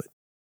couldn't do it.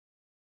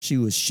 She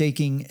was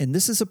shaking. And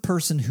this is a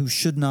person who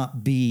should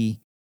not be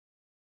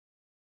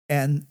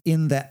in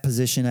that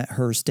position at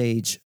her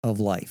stage of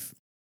life.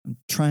 I'm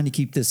trying to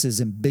keep this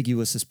as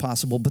ambiguous as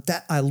possible, but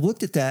that I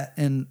looked at that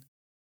and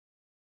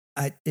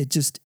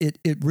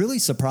it really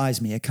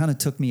surprised me. It kind of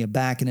took me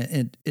aback, and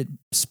it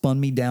spun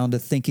me down to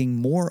thinking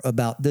more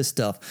about this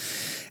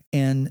stuff.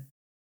 And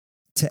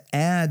to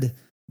add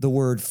the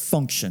word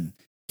function,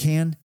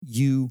 can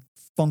you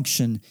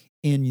function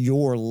in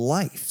your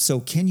life?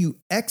 So can you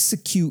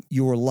execute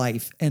your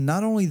life? And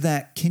not only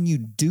that, can you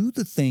do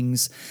the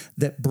things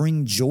that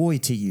bring joy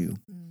to you?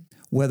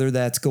 Whether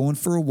that's going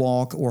for a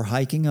walk or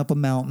hiking up a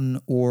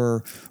mountain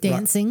or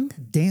dancing.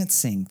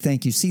 Dancing.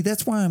 Thank you. See,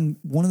 that's why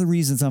one of the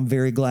reasons I'm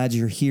very glad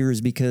you're here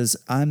is because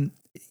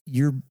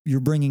you're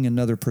bringing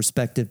another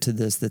perspective to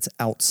this that's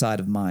outside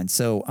of mine.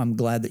 So I'm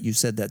glad that you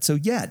said that. So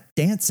yeah,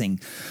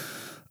 dancing,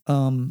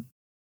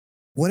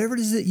 whatever it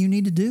is that you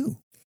need to do.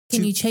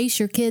 Can you chase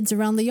your kids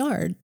around the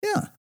yard?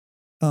 Yeah.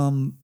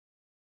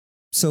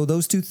 So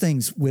those two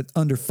things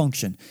under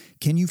function,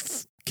 can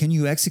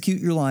you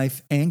execute your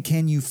life, and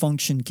can you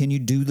function? Can you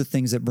do the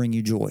things that bring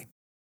you joy?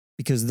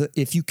 Because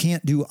if you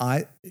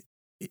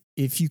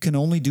can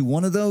only do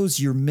one of those,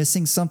 you're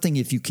missing something.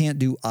 If you can't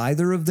do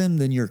either of them,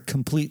 then you're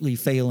completely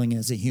failing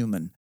as a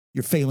human.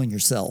 You're failing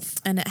yourself.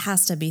 And it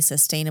has to be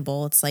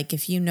sustainable. It's like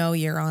if you know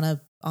you're on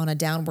a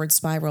downward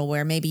spiral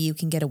where maybe you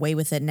can get away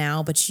with it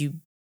now, but you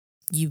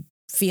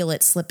feel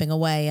it slipping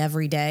away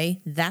every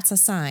day, that's a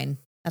sign.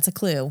 That's a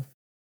clue.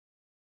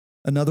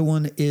 Another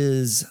one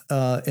is,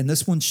 and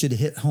this one should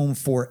hit home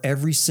for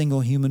every single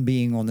human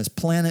being on this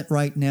planet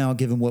right now,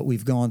 given what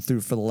we've gone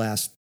through for the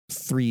last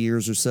 3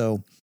 years or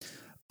so.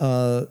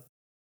 Do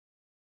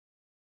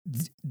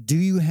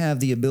you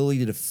have the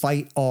ability to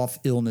fight off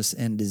illness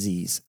and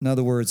disease? In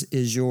other words,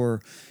 is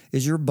your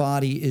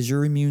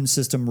immune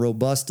system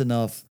robust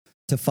enough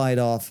to fight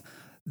off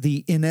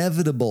the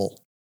inevitable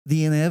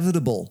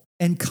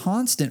and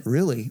constant,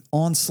 really,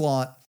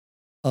 onslaught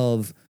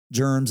of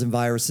germs and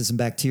viruses and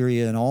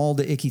bacteria and all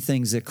the icky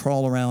things that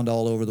crawl around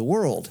all over the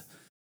world?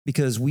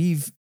 Because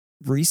we've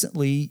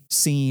recently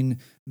seen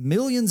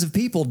millions of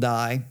people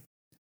die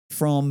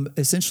from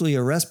essentially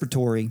a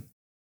respiratory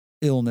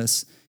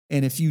illness.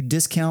 And if you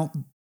discount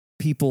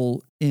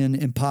people in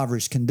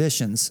impoverished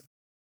conditions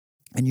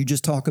and you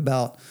just talk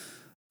about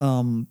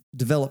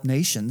developed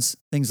nations,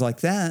 things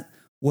like that,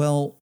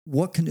 well,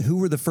 who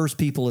were the first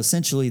people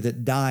essentially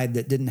that died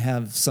that didn't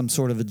have some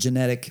sort of a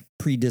genetic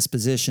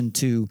predisposition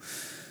to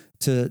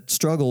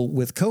struggle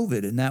with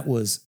COVID? And that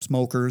was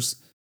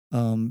smokers,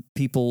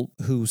 people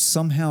who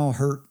somehow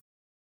hurt,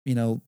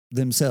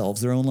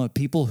 themselves, their own life,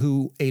 people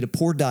who ate a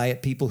poor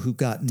diet, people who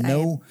got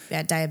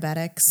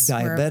diabetics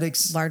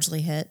were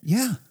largely hit.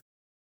 Yeah.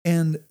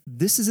 And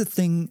this is a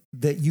thing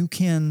that you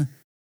can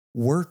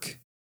work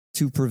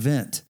to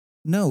prevent.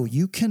 No,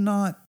 you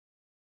cannot.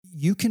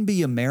 You can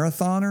be a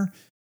marathoner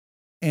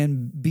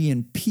and be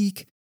in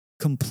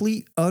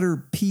complete,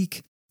 utter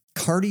peak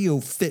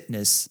cardio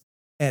fitness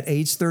at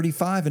age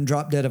 35 and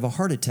drop dead of a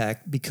heart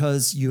attack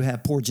because you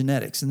have poor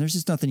genetics. And there's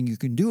just nothing you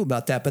can do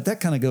about that. But that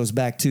kind of goes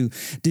back to,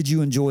 did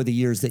you enjoy the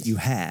years that you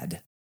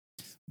had?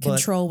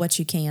 Control what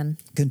you can.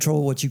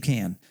 Control what you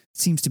can.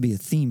 Seems to be a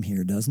theme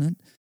here, doesn't it?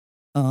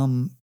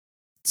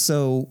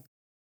 So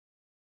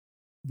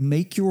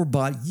make your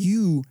body,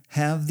 you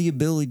have the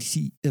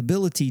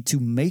ability to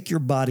make your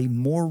body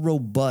more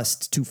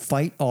robust to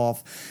fight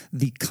off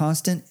the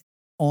constant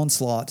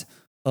onslaught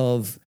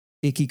of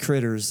icky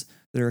critters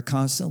that are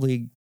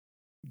constantly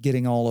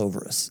getting all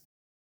over us.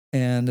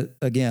 And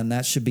again,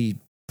 that should be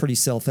pretty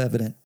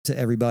self-evident to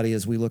everybody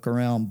as we look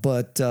around.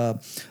 But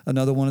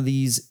another one of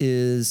these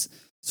is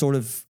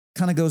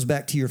kind of goes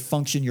back to your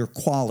function, your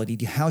quality.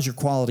 How's your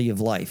quality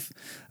of life?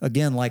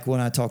 Again, like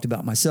when I talked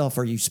about myself,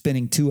 are you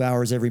spending 2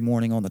 hours every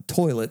morning on the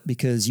toilet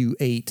because you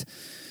ate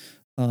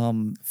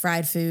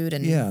fried food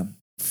and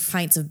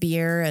pints of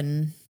beer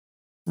and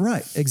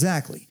right,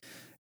 exactly.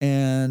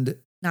 And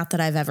not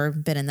that I've ever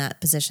been in that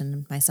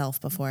position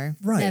myself before.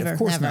 Right, never, of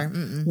course never.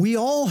 not. We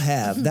all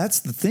have. That's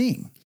the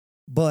thing.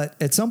 But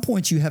at some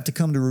point you have to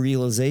come to a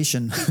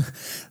realization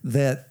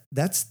that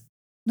that's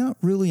not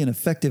really an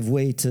effective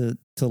way to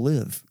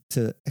live,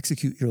 to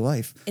execute your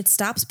life. It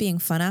stops being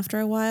fun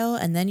after a while,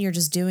 and then you're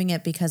just doing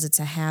it because it's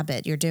a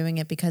habit. You're doing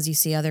it because you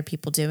see other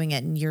people doing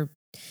it, and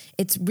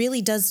it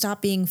really does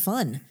stop being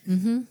fun.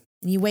 Mm-hmm.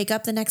 And you wake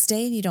up the next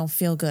day and you don't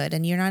feel good,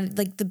 and you're not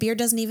like the beer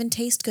doesn't even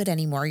taste good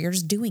anymore. You're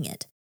just doing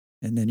it.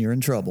 And then you're in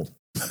trouble.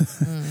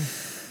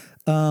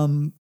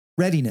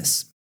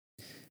 Readiness.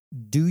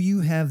 Do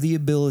you have the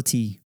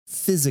ability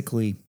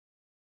physically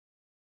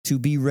to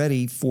be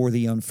ready for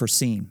the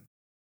unforeseen.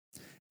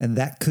 And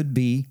that could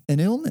be an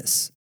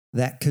illness.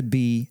 That could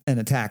be an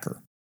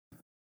attacker.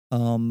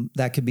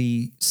 That could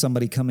be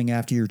somebody coming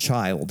after your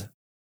child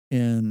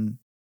in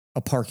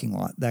a parking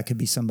lot. That could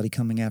be somebody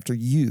coming after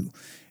you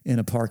in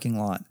a parking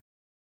lot.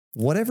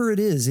 Whatever it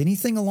is,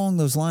 anything along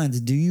those lines,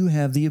 do you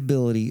have the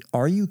ability?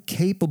 Are you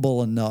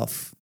capable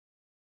enough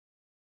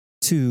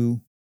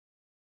to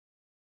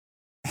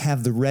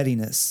have the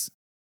readiness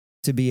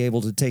to be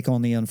able to take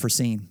on the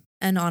unforeseen?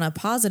 And on a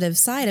positive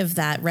side of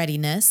that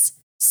readiness,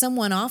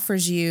 someone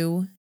offers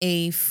you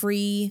a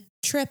free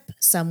trip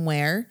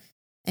somewhere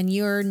and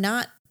you're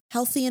not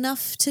healthy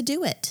enough to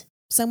do it.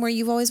 Somewhere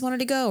you've always wanted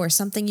to go or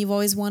something you've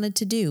always wanted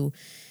to do.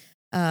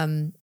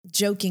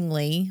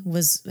 Jokingly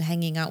was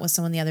hanging out with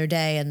someone the other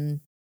day and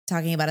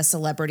talking about a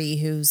celebrity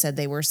who said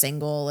they were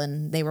single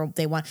and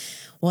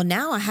well,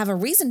 now I have a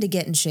reason to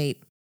get in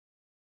shape.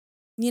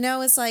 You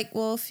know, it's like,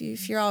 well,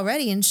 if you're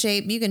already in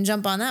shape, you can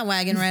jump on that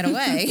wagon right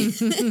away.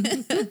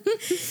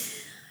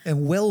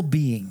 And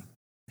well-being.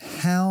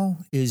 How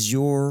is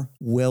your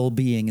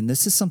well-being? And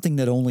this is something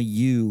that only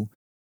you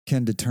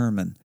can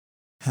determine.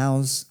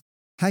 How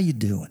you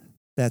doing?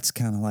 That's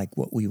kind of like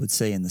what we would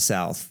say in the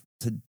South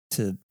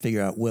to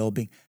figure out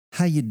well-being.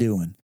 How you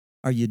doing?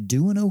 Are you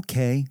doing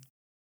okay?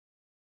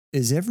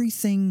 Is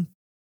everything,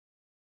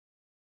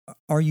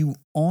 are you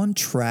on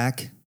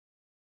track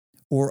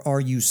or are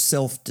you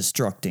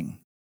self-destructing?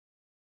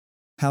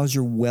 How's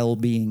your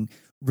well-being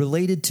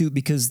related to,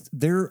 because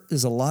there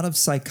is a lot of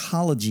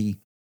psychology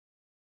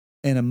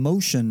and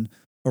emotion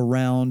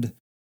around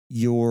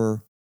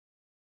your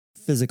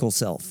physical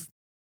self.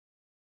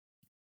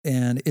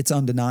 And it's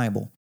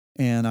undeniable.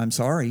 And I'm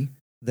sorry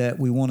that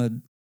we want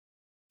to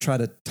try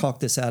to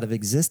talk this out of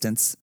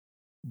existence,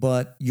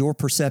 but your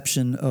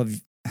perception of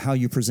how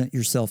you present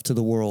yourself to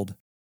the world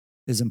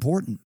is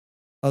important.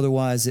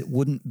 Otherwise, it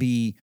wouldn't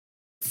be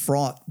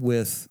fraught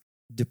with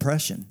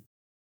depression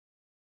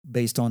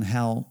based on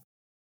how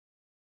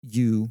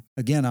you,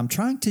 again, I'm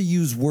trying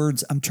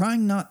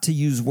not to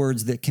use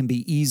words that can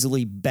be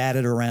easily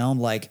batted around,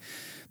 like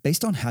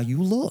based on how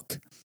you look.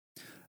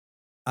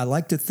 I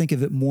like to think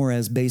of it more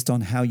as based on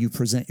how you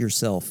present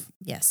yourself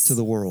to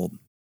the world.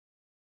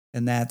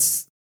 And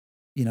that's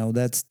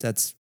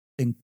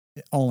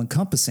all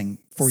encompassing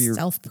for your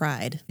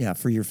self-pride. Yeah,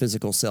 for your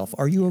physical self.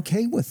 Are you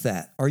okay with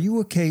that? Are you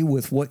okay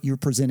with what you're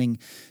presenting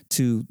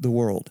to the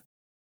world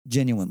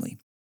genuinely?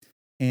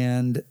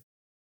 And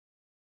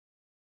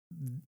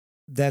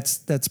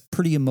that's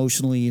pretty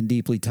emotionally and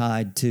deeply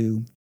tied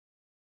to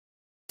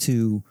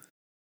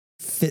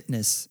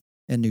fitness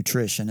and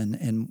nutrition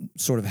and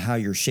sort of how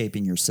you're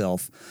shaping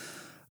yourself.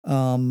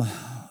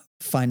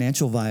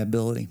 Financial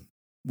viability.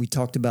 We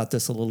talked about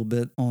this a little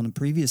bit on a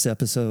previous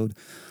episode.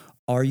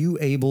 Are you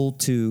able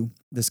to,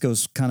 this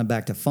goes kind of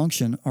back to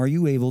function, are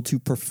you able to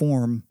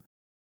perform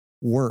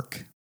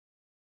work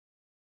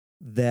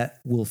that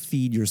will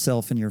feed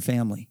yourself and your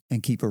family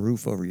and keep a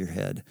roof over your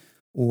head?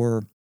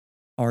 Or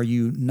are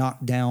you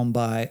knocked down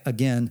by,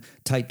 again,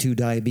 type 2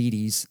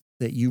 diabetes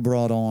that you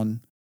brought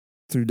on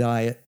through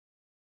diet,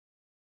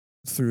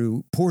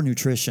 through poor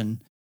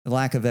nutrition,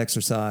 lack of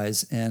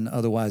exercise, and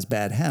otherwise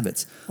bad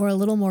habits? Or a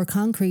little more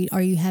concrete,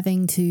 are you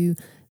having to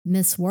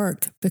miss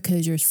work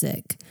because you're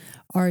sick?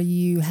 Are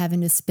you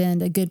having to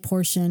spend a good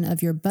portion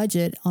of your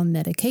budget on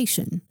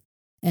medication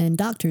and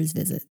doctor's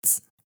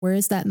visits? Where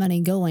is that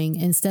money going?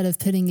 Instead of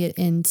putting it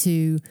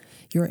into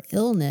your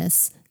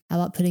illness, how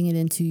about putting it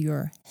into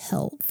your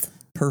health?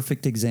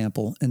 Perfect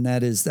example. And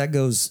that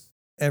goes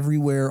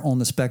everywhere on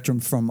the spectrum,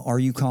 from are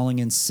you calling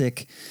in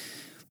sick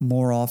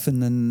more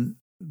often than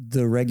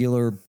the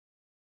regular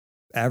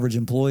average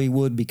employee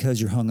would because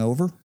you're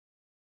hungover?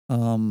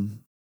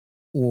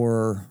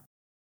 Or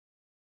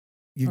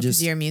you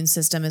just, your immune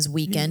system is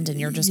weakened and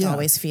you're just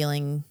always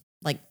feeling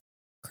like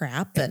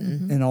crap.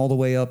 And all the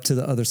way up to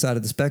the other side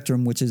of the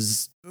spectrum, which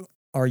is,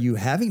 are you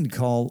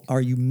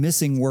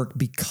missing work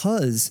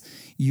because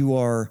you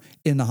are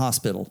in the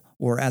hospital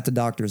or at the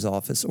doctor's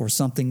office or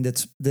something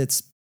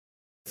that's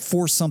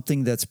for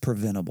something that's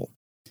preventable?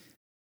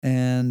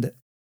 And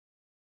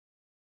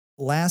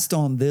last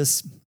on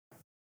this,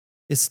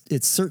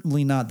 it's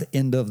certainly not the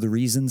end of the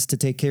reasons to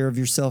take care of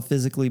yourself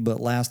physically,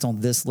 but last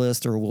on this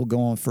list, or we'll go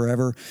on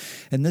forever.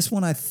 And this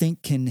one I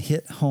think can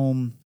hit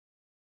home.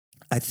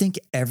 I think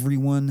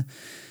everyone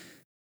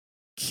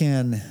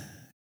can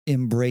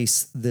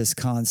embrace this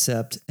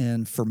concept.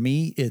 And for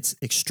me, it's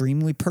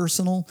extremely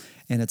personal,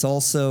 and it's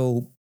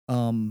also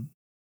a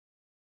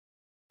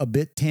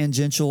bit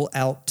tangential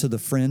out to the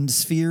friend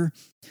sphere.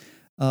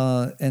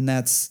 And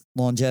that's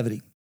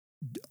longevity.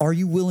 Are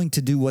you willing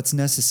to do what's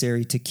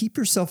necessary to keep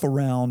yourself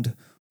around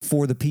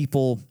for the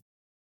people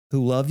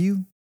who love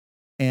you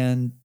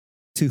and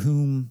to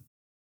whom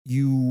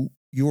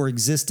your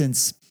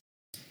existence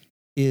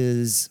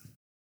is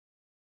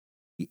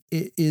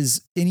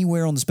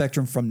anywhere on the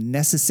spectrum from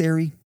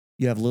necessary,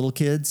 you have little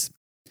kids,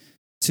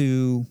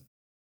 to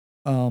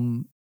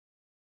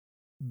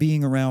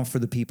being around for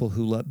the people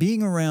who love,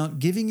 being around,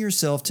 giving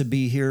yourself to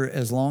be here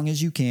as long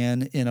as you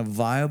can in a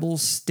viable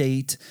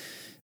state,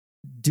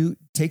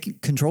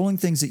 controlling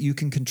things that you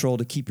can control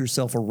to keep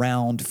yourself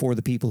around for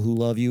the people who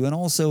love you, and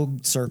also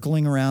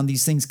circling around.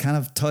 These things kind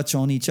of touch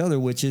on each other,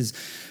 which is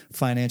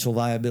financial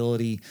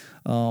viability,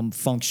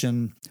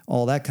 function,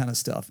 all that kind of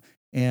stuff.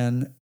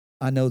 And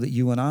I know that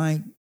you and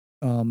I,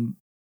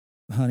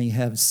 honey,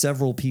 have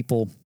several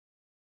people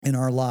in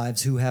our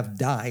lives who have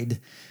died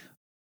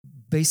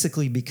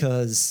basically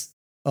because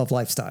of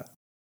lifestyle.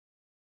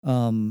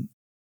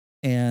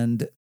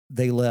 And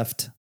they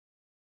left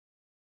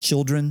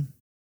children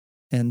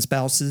and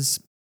spouses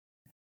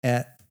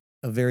at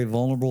a very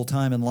vulnerable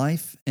time in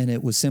life. And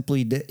it was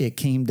simply, it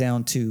came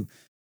down to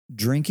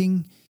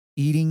drinking,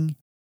 eating.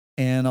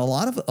 And a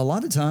lot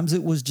of times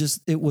it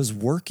was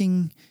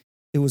working.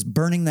 It was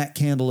burning that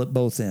candle at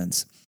both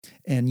ends.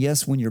 And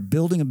yes, when you're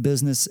building a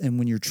business and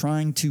when you're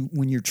trying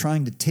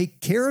to take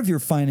care of your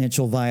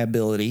financial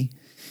viability,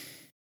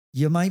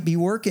 you might be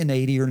working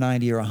 80 or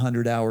 90 or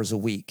 100 hours a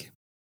week.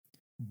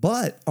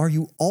 But are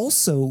you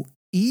also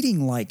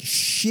eating like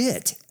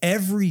shit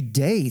every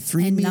day,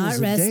 3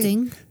 meals a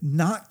day,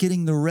 not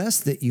getting the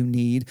rest that you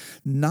need,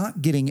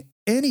 not getting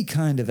any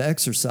kind of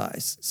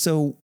exercise?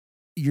 So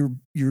you're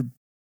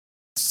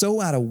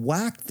so out of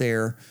whack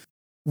there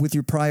with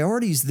your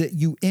priorities that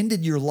you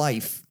ended your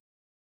life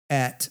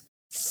at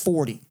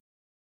 40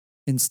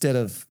 instead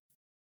of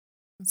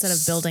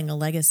building a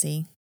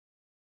legacy.